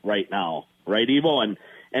right now? Right, Evo?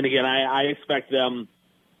 And again, I expect them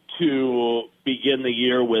to begin the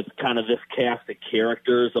year with kind of this cast of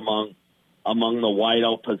characters among the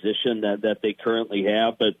wideout position that they currently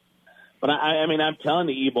have. But I mean, I'm telling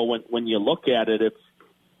you, Evo, when you look at it,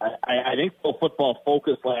 I think Pro Football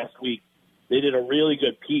Focus last week, they did a really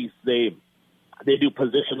good piece. They do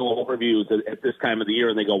positional overviews at this time of the year,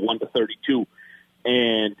 and they go 1 to 32.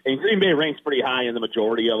 And Green Bay ranks pretty high in the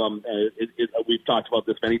majority of them. We've talked about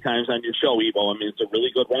this many times on your show, Evo. I mean, it's a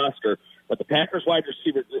really good roster. But the Packers wide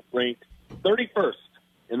receivers ranked 31st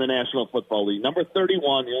in the National Football League. Number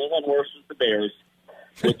 31, the only one worse was the Bears,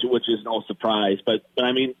 which is no surprise. But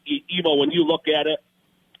I mean, Evo, when you look at it,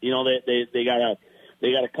 you know, they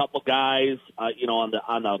got a couple guys, you know, on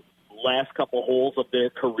the last couple holes of their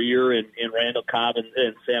career in Randall Cobb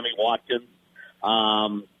and Sammy Watkins.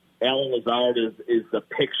 Alan Lazard is the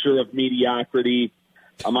picture of mediocrity.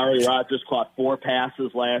 Amari Rodgers caught 4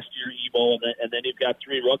 passes last year, Evo, and then you've got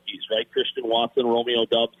 3 rookies, right? Christian Watson, Romeo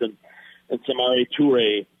Doubs, and Samari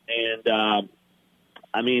Toure. And,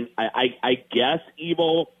 I mean, I guess,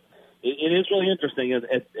 Evo, it is really interesting.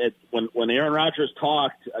 When Aaron Rodgers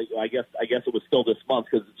talked, I guess it was still this month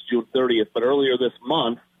because it's June 30th, but earlier this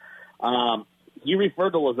month, he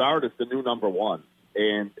referred to Lazard as the new number 1.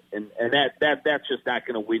 And that's just not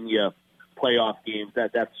going to win you playoff games.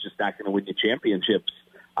 That's just not going to win you championships.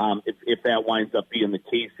 If that winds up being the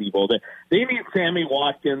case, Evo, they need Sammy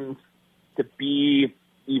Watkins to be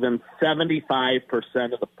even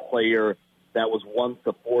 75% of the player that was once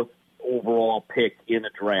the 4th overall pick in a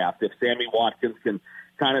draft. If Sammy Watkins can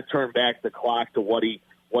kind of turn back the clock to what he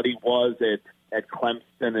was at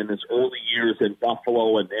Clemson in his early years in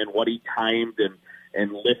Buffalo and what he timed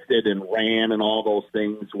and lifted and ran and all those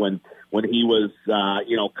things when he was,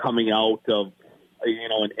 you know, coming out of, you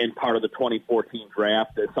know, in part of the 2014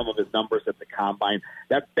 draft, some of his numbers at the combine,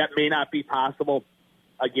 that may not be possible.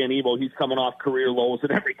 Again, Evo, he's coming off career lows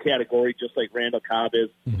in every category, just like Randall Cobb is.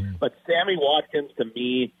 Mm-hmm. But Sammy Watkins, to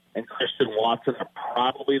me, and Christian Watson are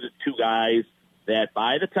probably the 2 guys that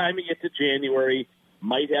by the time you get to January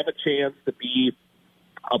might have a chance to be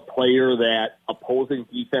a player that opposing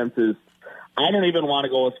defenses, I don't even want to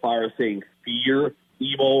go as far as saying fear,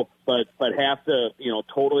 Evo, but have to, you know,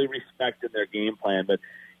 totally respect in their game plan. But,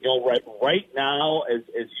 you know, right now, as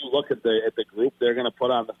you look at the group they're going to put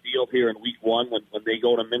on the field here in week 1 when they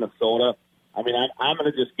go to Minnesota, I mean, I'm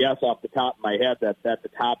going to just guess off the top of my head that the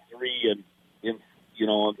top 3 and you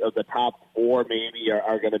know, the top 4 maybe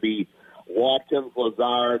are going to be Watkins,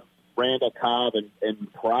 Lazard, Randall Cobb,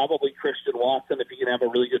 and probably Christian Watson if he can have a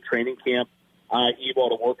really good training camp, Evo,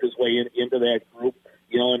 to work his way into that group.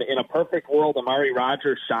 You know, in a perfect world, Amari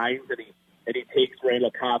Rodgers shines and he takes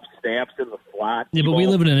Randall Cobb's snaps in the slot. Yeah, but we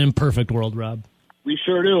live in an imperfect world, Rob. We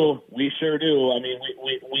sure do. We sure do. I mean,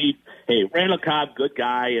 we hey, Randall Cobb, good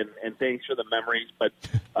guy, and thanks for the memories. But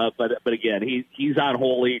again, he's on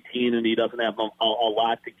hole 18 and he doesn't have a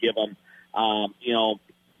lot to give him. You know,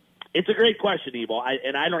 it's a great question, Evo,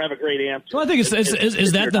 and I don't have a great answer. So I think is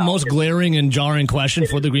that the most glaring and jarring question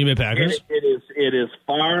for the Green Bay Packers? It is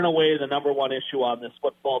far and away the number 1 issue on this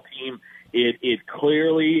football team. It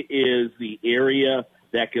clearly is the area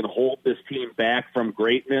that can hold this team back from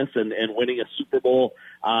greatness and winning a Super Bowl.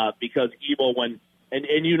 Because Evo,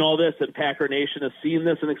 and you know this, and Packer Nation has seen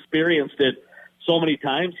this and experienced it so many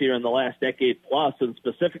times here in the last decade plus, and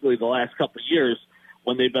specifically the last couple of years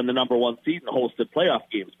when they've been the number 1 seed and hosted playoff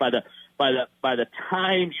games. By the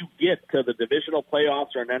time you get to the divisional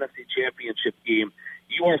playoffs or an NFC championship game,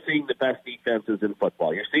 you are seeing the best defenses in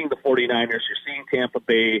football. You're seeing the 49ers. You're seeing Tampa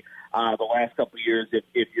Bay the last couple of years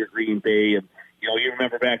if you're Green Bay. And, you know, you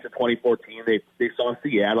remember back to 2014, they saw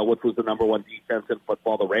Seattle, which was the number 1 defense in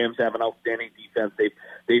football. The Rams have an outstanding defense.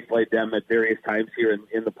 They've played them at various times here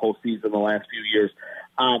in the postseason the last few years.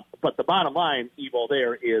 But the bottom line, Evo,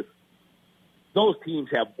 there is those teams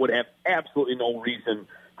would have absolutely no reason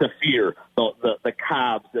to fear the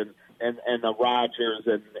Cobbs and the Rodgers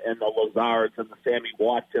and the Lazards and the Sammy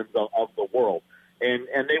Watkins of the world. And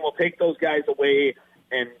they will take those guys away.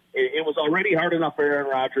 And it was already hard enough for Aaron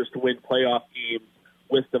Rodgers to win playoff games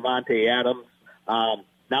with Davante Adams.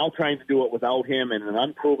 Now trying to do it without him and an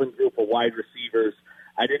unproven group of wide receivers.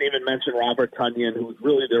 I didn't even mention Robert Tonyan, who's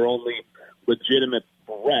really their only legitimate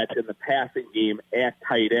threat in the passing game at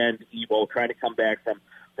tight end, Evo, trying to come back from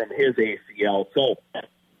his ACL. So,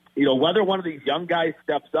 whether one of these young guys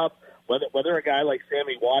steps up, whether a guy like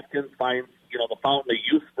Sammy Watkins finds, the fountain of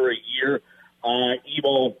youth for a year,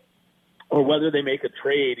 Evo, or whether they make a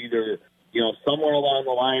trade either, somewhere along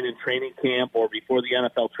the line in training camp or before the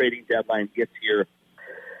NFL trading deadline gets here,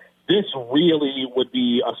 this really would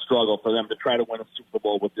be a struggle for them to try to win a Super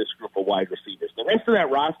Bowl with this group of wide receivers. The rest of that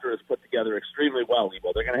roster is put together extremely well,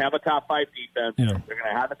 Evo. They're going to have a top 5 defense. Yeah. They're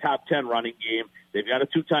going to have a top 10 running game. They've got a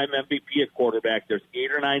 2-time MVP at quarterback. There's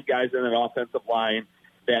 8 or 9 guys in that offensive line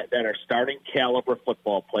that are starting caliber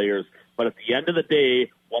football players. But at the end of the day,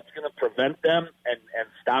 what's going to prevent them and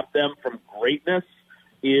stop them from greatness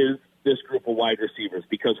is this group of wide receivers,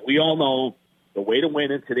 because we all know the way to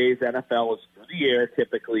win in today's NFL is through the air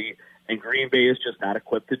typically, and Green Bay is just not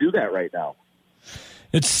equipped to do that right now.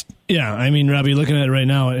 Rob, you're looking at it right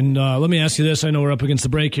now, and let me ask you this. I know we're up against the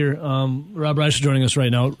break here. Rob Reisch is joining us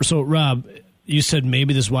right now. So, Rob, you said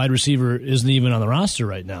maybe this wide receiver isn't even on the roster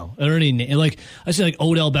right now. Are there any, I see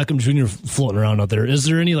Odell Beckham Jr. floating around out there. Is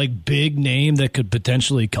there any big name that could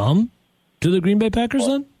potentially come to the Green Bay Packers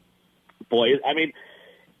then? Boy,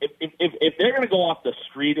 if they're going to go off the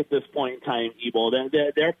street at this point in time, Ebo, then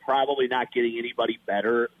they're probably not getting anybody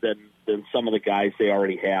better than some of the guys they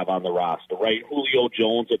already have on the roster, right? Julio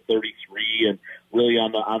Jones at 33, and really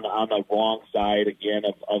on the wrong side again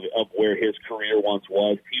of where his career once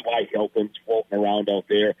was. T.Y. Hilton's floating around out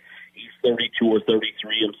there. He's 32 or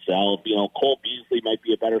 33 himself. Cole Beasley might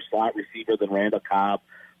be a better slot receiver than Randall Cobb.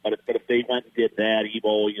 But if they went and did that,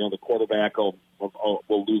 Evo, the quarterback will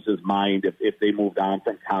lose his mind if they moved on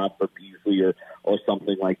from Cobb for Beasley or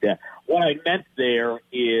something like that. What I meant there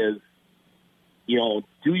is, do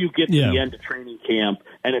you get to the end of training camp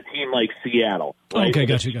and a team like Seattle, right? Okay,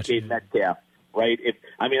 got you. Metcalf, right?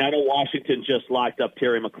 I know Washington just locked up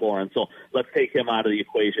Terry McLaurin, so let's take him out of the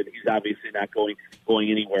equation. He's obviously not going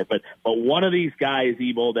anywhere. But one of these guys,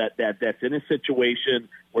 Evo, that's in a situation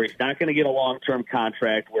where he's not going to get a long-term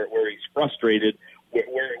contract, where he's frustrated,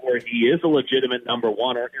 where he is a legitimate number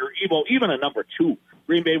one or even a number two.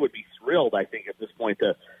 Green Bay would be thrilled, I think, at this point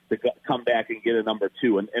to come back and get a number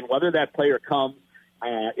two. And whether that player comes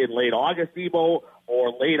in late August, Evo,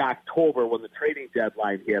 or late October when the trading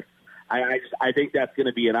deadline hits, I think that's going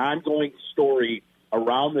to be an ongoing story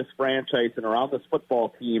around this franchise and around this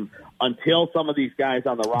football team until some of these guys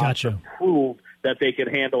on the roster prove that they can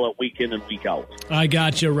handle it week in and week out. I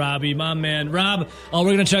got you, Robbie, my man. Rob, we're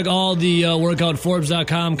going to check all the work out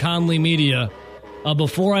Forbes.com, Conley Media.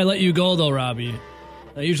 Before I let you go, though, Robbie,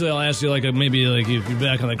 usually I'll ask you maybe if you're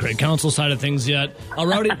back on the Craig Council side of things yet.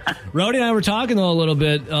 Rowdy and I were talking though a little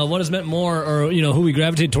bit. What has meant more, or who we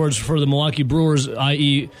gravitate towards for the Milwaukee Brewers,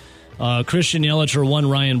 i.e., Christian Yelich or one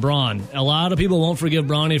Ryan Braun. A lot of people won't forgive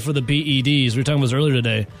Brawny for the BEDs. We were talking about this earlier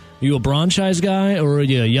today. Are you a Braunchise guy or are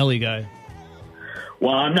you a Yelly guy?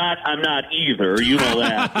 Well, I'm not either. You know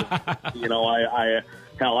that.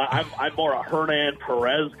 I'm more a Hernan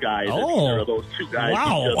Perez guy than either of those two guys.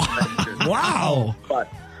 Wow. You just mentioned. Wow.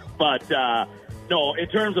 But no, in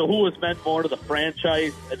terms of who has meant more to the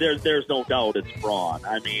franchise, there's no doubt it's Braun.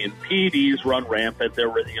 PEDs run rampant. They're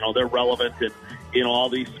relevant in all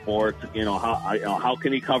these sports. How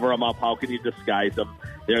can he cover them up? How can he disguise them?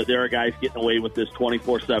 There are guys getting away with this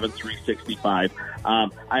 24/7, 365.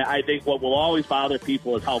 I think what will always bother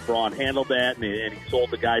people is how Braun handled that, and he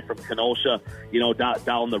sold the guy from Kenosha,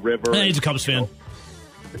 down the river. He's a Cubs fan.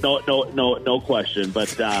 No question. But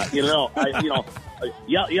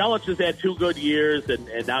Yelich has had 2 good years,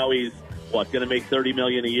 and now he's going to make $30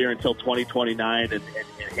 million a year until 2029 and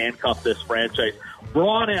handcuff this franchise.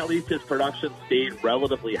 Braun, at least his production stayed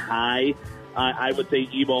relatively high. I would say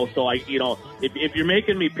Evo. So if you're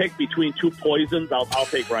making me pick between two poisons, I'll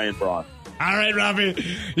take Ryan Braun. All right, Robbie,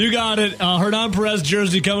 you got it. Hernan Perez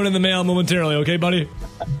jersey coming in the mail momentarily. Okay, buddy.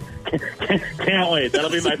 Can't wait. That'll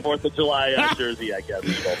be my 4th of July jersey, I guess.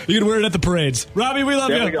 You can wear it at the parades. Robbie, we love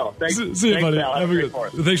you. There we go. Thanks. See you, buddy.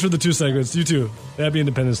 Thanks for the 2 segments. You too. Happy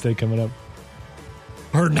Independence Day coming up.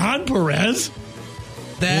 Hernan Perez?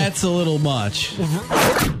 That's a little much.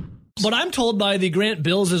 But I'm told by the Grant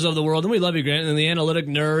Billses of the world, and we love you, Grant, and the analytic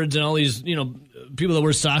nerds and all these, people that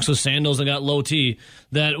wear socks with sandals and got low T,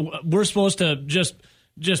 that we're supposed to just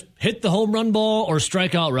hit the home run ball or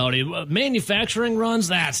strike out, Rowdy. Manufacturing runs,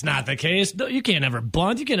 that's not the case. You can't ever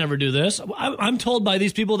bunt. You can't ever do this. I'm told by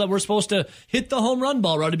these people that we're supposed to hit the home run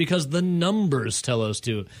ball, Rowdy, because the numbers tell us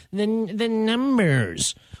to. The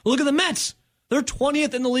numbers. Well, look at the Mets. They're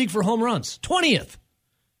 20th in the league for home runs. 20th.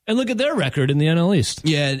 And look at their record in the NL East.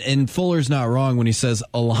 Yeah, and Fuller's not wrong when he says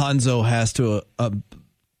Alonso has to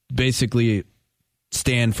basically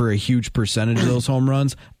stand for a huge percentage of those home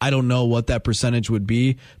runs. I don't know what that percentage would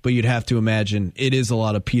be, but you'd have to imagine it is a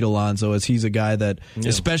lot of Pete Alonso, as he's a guy that,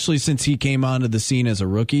 especially since he came onto the scene as a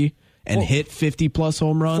rookie and hit 50-plus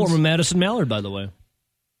home runs. Former Madison Mallard, by the way.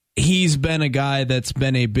 He's been a guy that's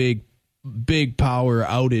been a big power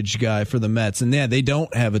outage guy for the Mets. And, yeah, they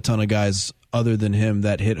don't have a ton of guys other than him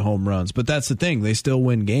that hit home runs. But that's the thing. They still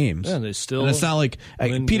win games. Yeah, they still. And it's not like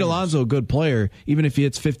Pete Alonso, a good player, even if he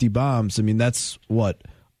hits 50 bombs, I mean, that's what,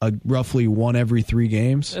 roughly one every 3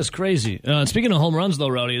 games? That's crazy. Speaking of home runs, though,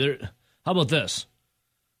 Rowdy, how about this?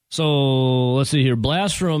 So let's see here.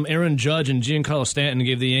 Blast from Aaron Judge and Giancarlo Stanton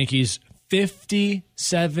gave the Yankees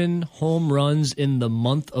 57 home runs in the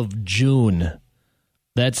month of June.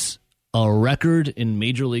 That's a record in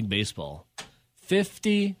Major League Baseball.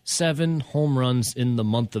 57 home runs in the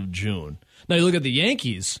month of June. Now, you look at the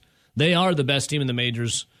Yankees. They are the best team in the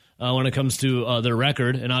majors when it comes to their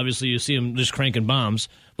record, and obviously you see them just cranking bombs.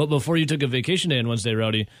 But before you took a vacation day on Wednesday,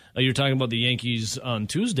 Rowdy, you're talking about the Yankees on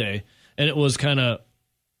Tuesday, and it was kind of,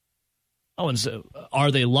 are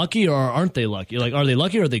they lucky or aren't they lucky? Like, are they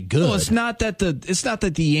lucky or are they good? Well, it's not that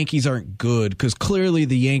the Yankees aren't good, because clearly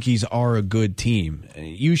the Yankees are a good team.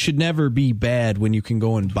 You should never be bad when you can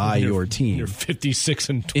go and buy your team. You're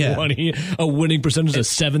 56-20, a winning percentage of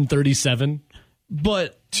 737.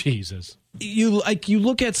 But Jesus, you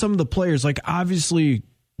look at some of the players. Like, obviously,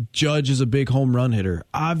 Judge is a big home run hitter.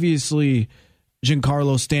 Obviously,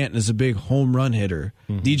 Giancarlo Stanton is a big home run hitter.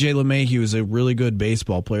 Mm-hmm. DJ LeMahieu is a really good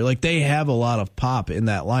baseball player. Like, they have a lot of pop in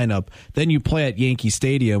that lineup. Then you play at Yankee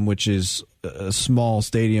Stadium, which is a small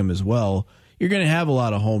stadium as well. You're going to have a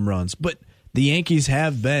lot of home runs. But the Yankees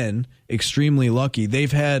have been extremely lucky.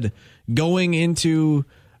 They've had, going into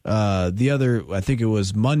I think it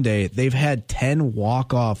was Monday, they've had 10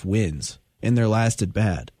 walk-off wins in their last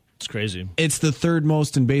at-bat. It's crazy. It's the third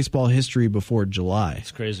most in baseball history before July.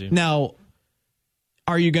 It's crazy. Now,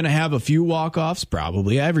 are you going to have a few walk-offs?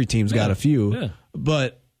 Probably. Every team's got a few. Yeah.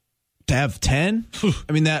 But to have 10?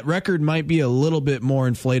 I mean, that record might be a little bit more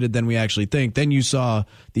inflated than we actually think. Then you saw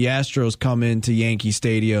the Astros come into Yankee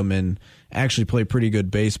Stadium and actually play pretty good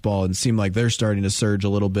baseball and seem like they're starting to surge a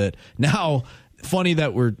little bit. Now, funny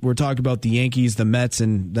that we're talking about the Yankees, the Mets,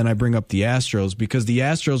 and then I bring up the Astros, because the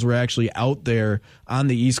Astros were actually out there on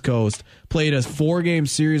the East Coast, played a 4-game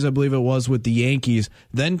series, I believe it was, with the Yankees,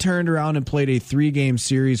 then turned around and played a 3-game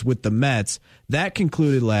series with the Mets. That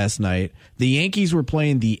concluded last night. The Yankees were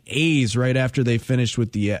playing the A's right after they finished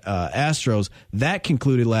with the Astros. That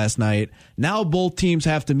concluded last night. Now both teams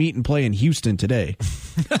have to meet and play in Houston today.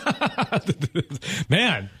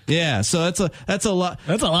 Man. Yeah, so that's a lot.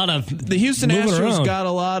 That's a lot of the Houston Astros around. Got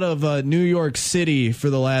a lot of New York City for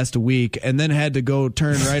the last week, and then had to go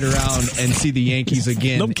turn right around and see the Yankees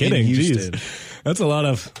again. No kidding, in Houston. Jeez. That's a lot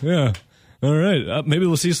of All right, maybe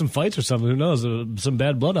we'll see some fights or something. Who knows? Some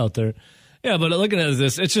bad blood out there. Yeah, but looking at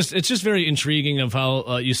this, it's just very intriguing of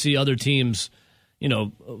how you see other teams,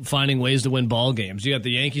 finding ways to win ball games. You got the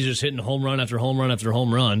Yankees just hitting home run after home run after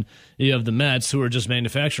home run. You have the Mets, who are just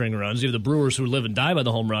manufacturing runs. You have the Brewers, who live and die by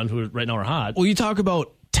the home run, who right now are hot. Well, you talk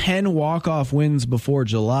about 10 walk-off wins before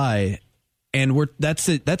July, and that's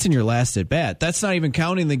in your last at bat. That's not even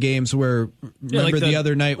counting the games where the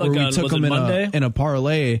other night where we took them in a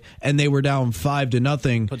parlay and they were down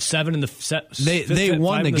 5-0. Put 7 in the set. They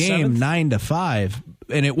won the game 9-5,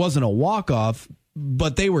 and it wasn't a walk-off.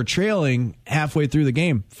 But they were trailing halfway through the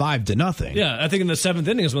game 5-0. Yeah, I think in the 7th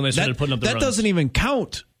inning is when they started putting up the runs. That doesn't even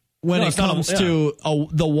count when it comes to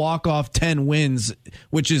the walk-off 10 wins,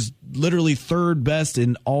 which is literally third best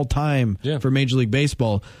in all time for Major League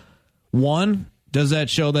Baseball. One, does that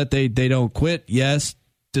show that they don't quit? Yes.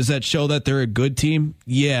 Does that show that they're a good team?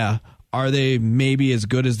 Yeah. Are they maybe as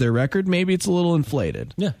good as their record? Maybe it's a little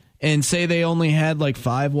inflated. Yeah. And say they only had like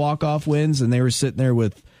 5 walk-off wins and they were sitting there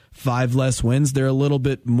with 5 less wins, they're a little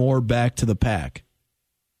bit more back to the pack.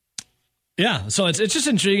 Yeah, so it's just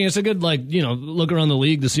intriguing. It's a good, look around the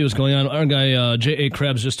league to see what's going on. Our guy, J.A.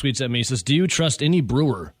 Krebs, just tweets at me. He says, do you trust any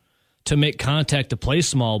Brewer to make contact to play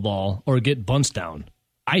small ball or get bunts down?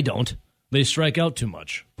 I don't. They strike out too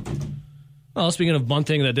much. Well, speaking of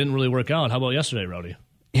bunting that didn't really work out, how about yesterday, Rowdy?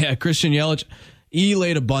 Yeah, Christian Yelich, he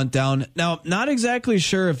laid a bunt down. Now, not exactly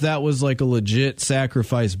sure if that was like a legit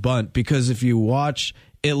sacrifice bunt, because if you watch,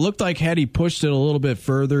 it looked like had he pushed it a little bit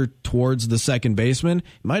further towards the second baseman,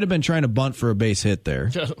 he might have been trying to bunt for a base hit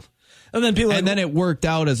there. And then it worked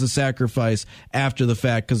out as a sacrifice after the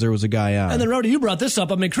fact because there was a guy on. And then, Rowdy, you brought this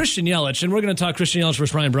up. I mean, Christian Yelich, and we're going to talk Christian Yelich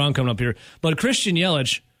versus Ryan Braun coming up here. But Christian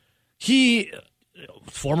Yelich, he,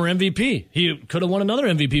 former MVP. He could have won another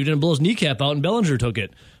MVP. He didn't blow his kneecap out, and Bellinger took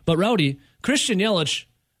it. But, Rowdy, Christian Yelich,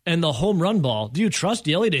 and the home run ball, do you trust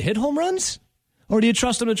Yelly to hit home runs? Or do you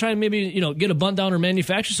trust him to try and maybe, get a bunt down or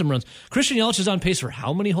manufacture some runs? Christian Yelich is on pace for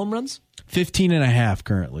how many home runs? 15.5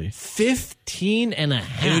 currently.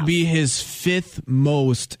 15.5. It would be his fifth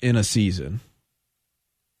most in a season.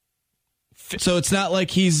 So it's not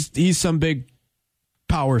like he's some big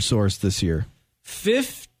power source this year.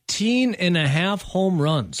 15.5 home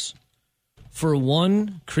runs for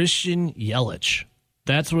one Christian Yelich.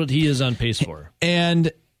 That's what he is on pace for.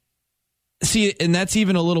 And that's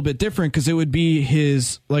even a little bit different because it would be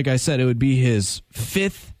like I said, it would be his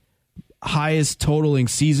fifth highest totaling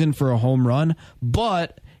season for a home run.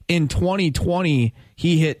 But in 2020,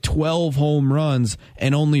 he hit 12 home runs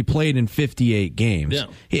and only played in 58 games.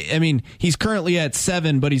 Yeah. He's currently at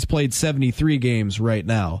 7, but he's played 73 games right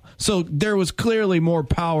now. So there was clearly more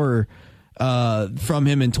power from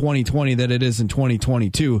him in 2020 than it is in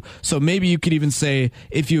 2022. So maybe you could even say,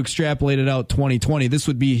 if you extrapolated out 2020, this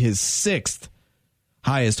would be his 6th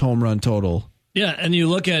highest home run total. Yeah, and you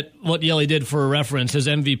look at what Yelly did for a reference. His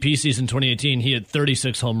MVP season 2018, he had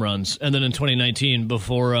 36 home runs. And then in 2019,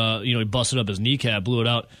 before he busted up his kneecap, blew it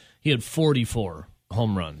out, he had 44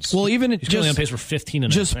 home runs. Well, even he's currently on pace for 15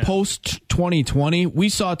 and just post 2020, we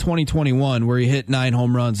saw 2021 where he hit 9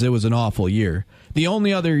 home runs. It was an awful year. The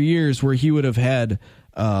only other years where he would have had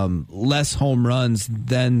less home runs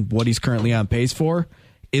than what he's currently on pace for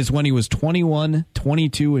is when he was 21,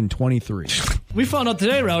 22, and 23. We found out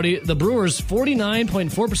today, Rowdy, the Brewers'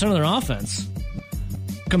 49.4% of their offense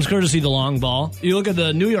comes courtesy of the long ball. You look at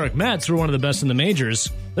the New York Mets, who are one of the best in the majors.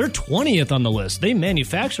 They're 20th on the list. They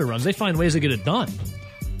manufacture runs. They find ways to get it done.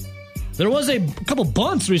 There was a couple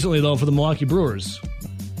bunts recently, though, for the Milwaukee Brewers.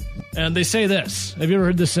 And they say this. Have you ever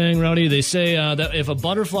heard this saying, Rowdy? They say that if a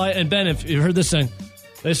butterfly... And Ben, if you've heard this saying...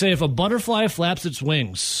 They say if a butterfly flaps its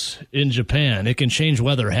wings in Japan, it can change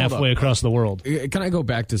weather halfway across the world. Can I go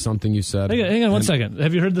back to something you said? Hang on 1 second.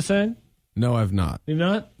 Have you heard the saying? No, I've not. You've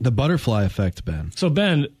not? The butterfly effect, Ben. So,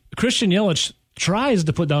 Ben, Christian Yelich tries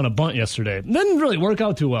to put down a bunt yesterday. Didn't really work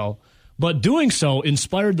out too well, but doing so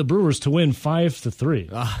inspired the Brewers to win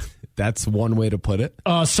 5-3. That's one way to put it.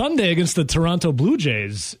 Sunday against the Toronto Blue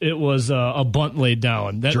Jays, it was a bunt laid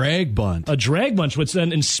down. Drag bunt. A drag bunt, which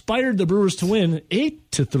then inspired the Brewers to win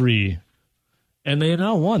 8-3. And they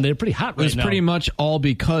now won. They're pretty hot right now. It was pretty much all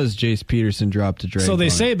because Jace Peterson dropped a drag So they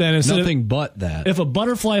bunt. say, Ben, nothing but that. If a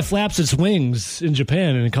butterfly flaps its wings in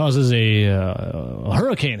Japan and it causes a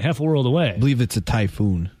hurricane half a world away. I believe it's a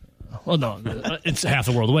typhoon. Well, no, it's half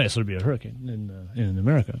the world away, so it'd be a hurricane in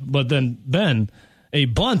America. But then, Ben, a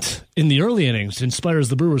bunt in the early innings inspires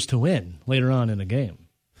the Brewers to win later on in a game.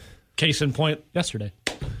 Case in point, yesterday.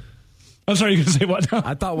 I'm sorry, you going to say what now?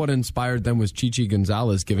 I thought what inspired them was Chichi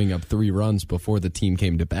Gonzalez giving up 3 runs before the team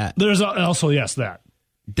came to bat. There's also, yes, that.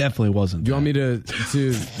 Definitely wasn't. Do you want me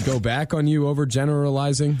to go back on you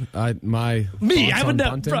overgeneralizing my Me? I would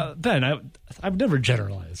bunting? never, Ben, I would never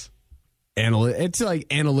generalize. It's like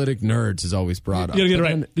analytic nerds is always brought up. You gotta get it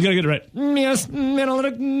right. You gotta get it right. Yes,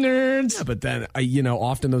 analytic nerds. Yeah, but then,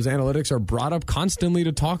 often those analytics are brought up constantly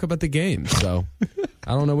to talk about the game. So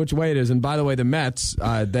I don't know which way it is. And by the way, the Mets,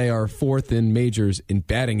 they are 4th in majors in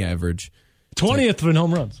batting average. 20th in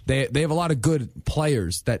home runs. They have a lot of good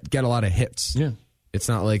players that get a lot of hits. Yeah. It's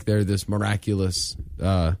not like they're this miraculous,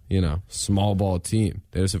 small ball team.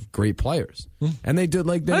 They just have great players, and they did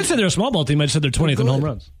like. I didn't say they're a small ball team. I just said they're 20th in home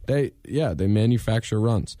runs. They manufacture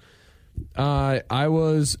runs. I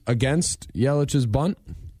was against Yelich's bunt.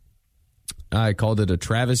 I called it a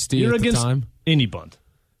travesty. You're at the against time. Any bunt?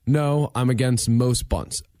 No, I'm against most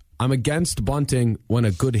bunts. I'm against bunting when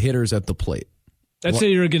a good hitter's at the plate. I'd say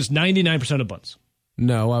you're against 99% of bunts.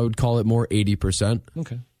 No, I would call it more 80%.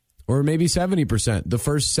 Okay. Or maybe 70%. The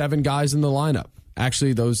first 7 guys in the lineup.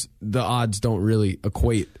 Actually, the odds don't really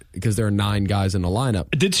equate because there are 9 guys in the lineup.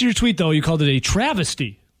 I did see your tweet, though. You called it a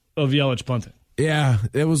travesty of Yelich bunting. Yeah,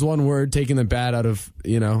 it was one word, taking the bat out of,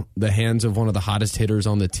 the hands of one of the hottest hitters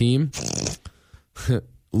on the team.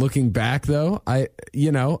 Looking back, though, I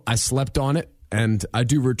slept on it, and I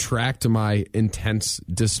do retract my intense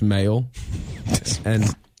dismay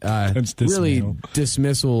and really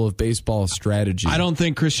dismissal of baseball strategy. I don't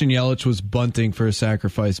think Christian Yelich was bunting for a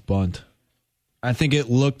sacrifice bunt. I think it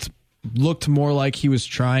looked more like he was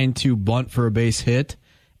trying to bunt for a base hit,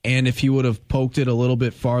 and if he would have poked it a little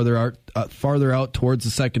bit farther out towards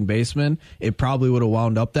the second baseman, it probably would have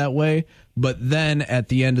wound up that way. But then at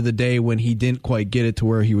the end of the day, when he didn't quite get it to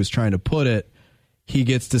where he was trying to put it, he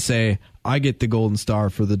gets to say, I get the golden star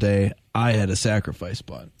for the day. I had a sacrifice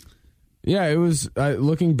bunt. Yeah, it was,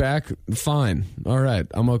 looking back, fine. All right,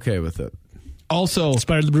 I'm okay with it. Also,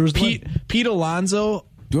 inspired the Brewers. Pete Alonso.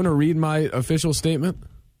 Do you want to read my official statement?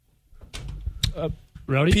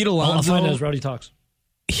 Rowdy? Pete Alonso. I'll find it as Rowdy talks.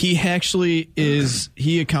 He actually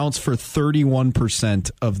he accounts for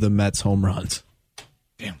 31% of the Mets home runs.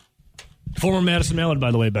 Damn. Former Madison Mallard,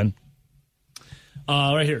 by the way, Ben.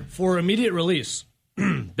 Right here. For immediate release,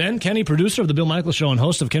 Ben Kenny, producer of The Bill Michaels Show and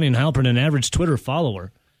host of Kenny and Halpern, an average Twitter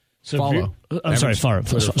follower. Follow. Follow,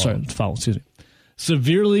 excuse me.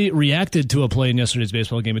 Severely reacted to a play in yesterday's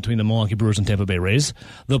baseball game between the Milwaukee Brewers and Tampa Bay Rays.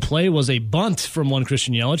 The play was a bunt from one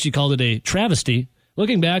Christian Yelich. He called it a travesty.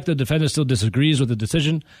 Looking back, the defendant still disagrees with the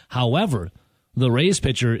decision. However, the Rays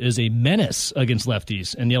pitcher is a menace against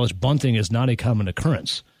lefties, and Yelich bunting is not a common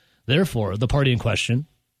occurrence. Therefore, the party in question,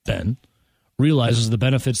 Ben, realizes the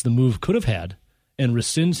benefits the move could have had and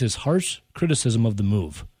rescinds his harsh criticism of the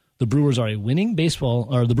move. The Brewers are winning baseball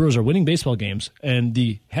games, and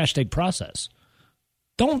the hashtag process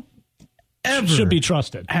should be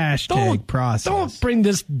trusted. Hashtag process. Don't bring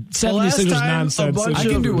this 76ers nonsense. I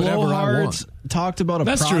can do whatever I want. Talked about a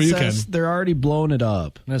That's process. true, you can. They're already blowing it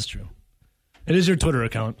up. That's true. It is your Twitter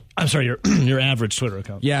account. I'm sorry, your average Twitter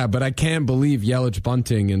account. Yeah, but I can't believe Yelich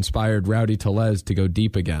bunting inspired Rowdy Tellez to go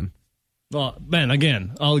deep again. Well, Ben,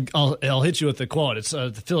 again, I'll hit you with the quote. It's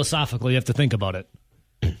philosophically, you have to think about it.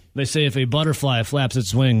 They say if a butterfly flaps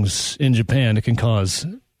its wings in Japan, it can cause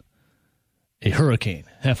a hurricane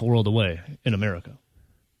half a world away in America.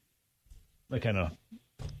 I kind of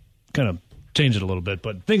change it a little bit,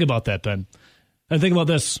 but think about that, Ben. And think about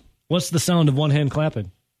this. What's the sound of one hand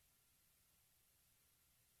clapping?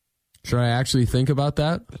 Should I actually think about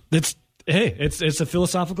that? It's a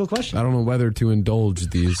philosophical question. I don't know whether to indulge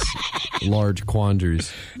these large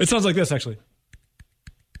quandaries. It sounds like this, actually.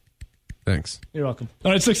 Thanks. You're welcome.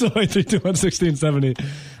 All right,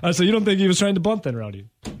 608-321-1670. So you don't think he was trying to bunt then, Rowdy?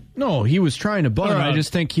 No, he was trying to bunt. I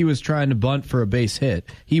just think he was trying to bunt for a base hit.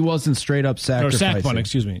 He wasn't straight up sacrificing. Or sack bunt,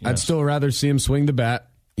 excuse me. I'd still rather see him swing the bat.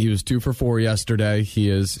 He was 2 for 4 yesterday. He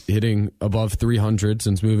is hitting above 300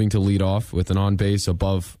 since moving to leadoff with an on-base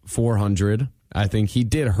above 400. I think he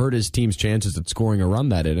did hurt his team's chances at scoring a run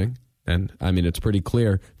that inning. And, I mean, it's pretty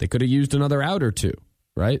clear they could have used another out or two,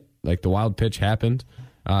 right? Like the wild pitch happened.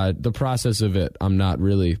 The process of it, I'm not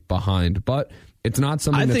really behind. But it's not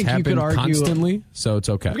something that's happened constantly, so it's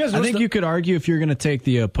okay. I think you could argue, if you're going to take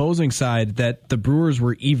the opposing side, that the Brewers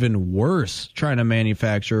were even worse trying to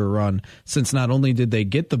manufacture a run, since not only did they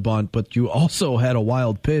get the bunt, but you also had a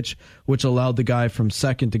wild pitch, which allowed the guy from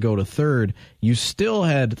second to go to third. You still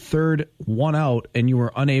had third, 1 out, and you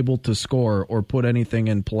were unable to score or put anything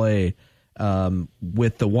in play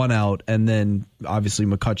with the 1 out, and then obviously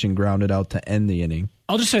McCutchen grounded out to end the inning.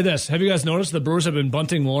 I'll just say this. Have you guys noticed the Brewers have been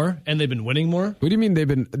bunting more and they've been winning more? What do you mean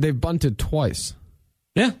they've bunted twice?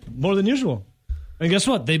 Yeah, more than usual. And guess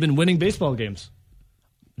what? They've been winning baseball games.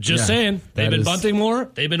 Just saying. They've been bunting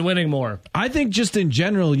more. They've been winning more. I think just in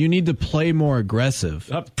general, you need to play more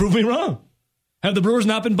aggressive. Prove me wrong. Have the Brewers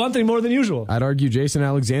not been bunting more than usual? I'd argue Jason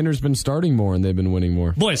Alexander's been starting more and they've been winning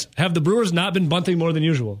more. Boys, have the Brewers not been bunting more than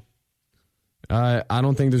usual? I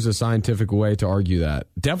don't think there's a scientific way to argue that.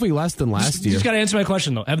 Definitely less than last year. You just got to answer my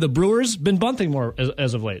question, though. Have the Brewers been bunting more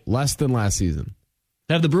as of late? Less than last season.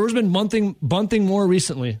 Have the Brewers been bunting more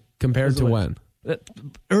recently? Compared to when?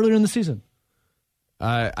 Earlier in the season.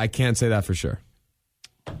 I can't say that for sure.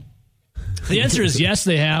 The answer is yes,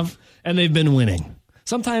 they have, and they've been winning.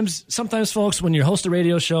 Sometimes, folks, when you host a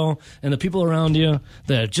radio show and the people around you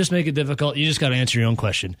that just make it difficult, you just got to answer your own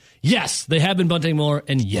question. Yes, they have been bunting more,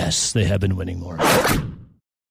 and yes, they have been winning more.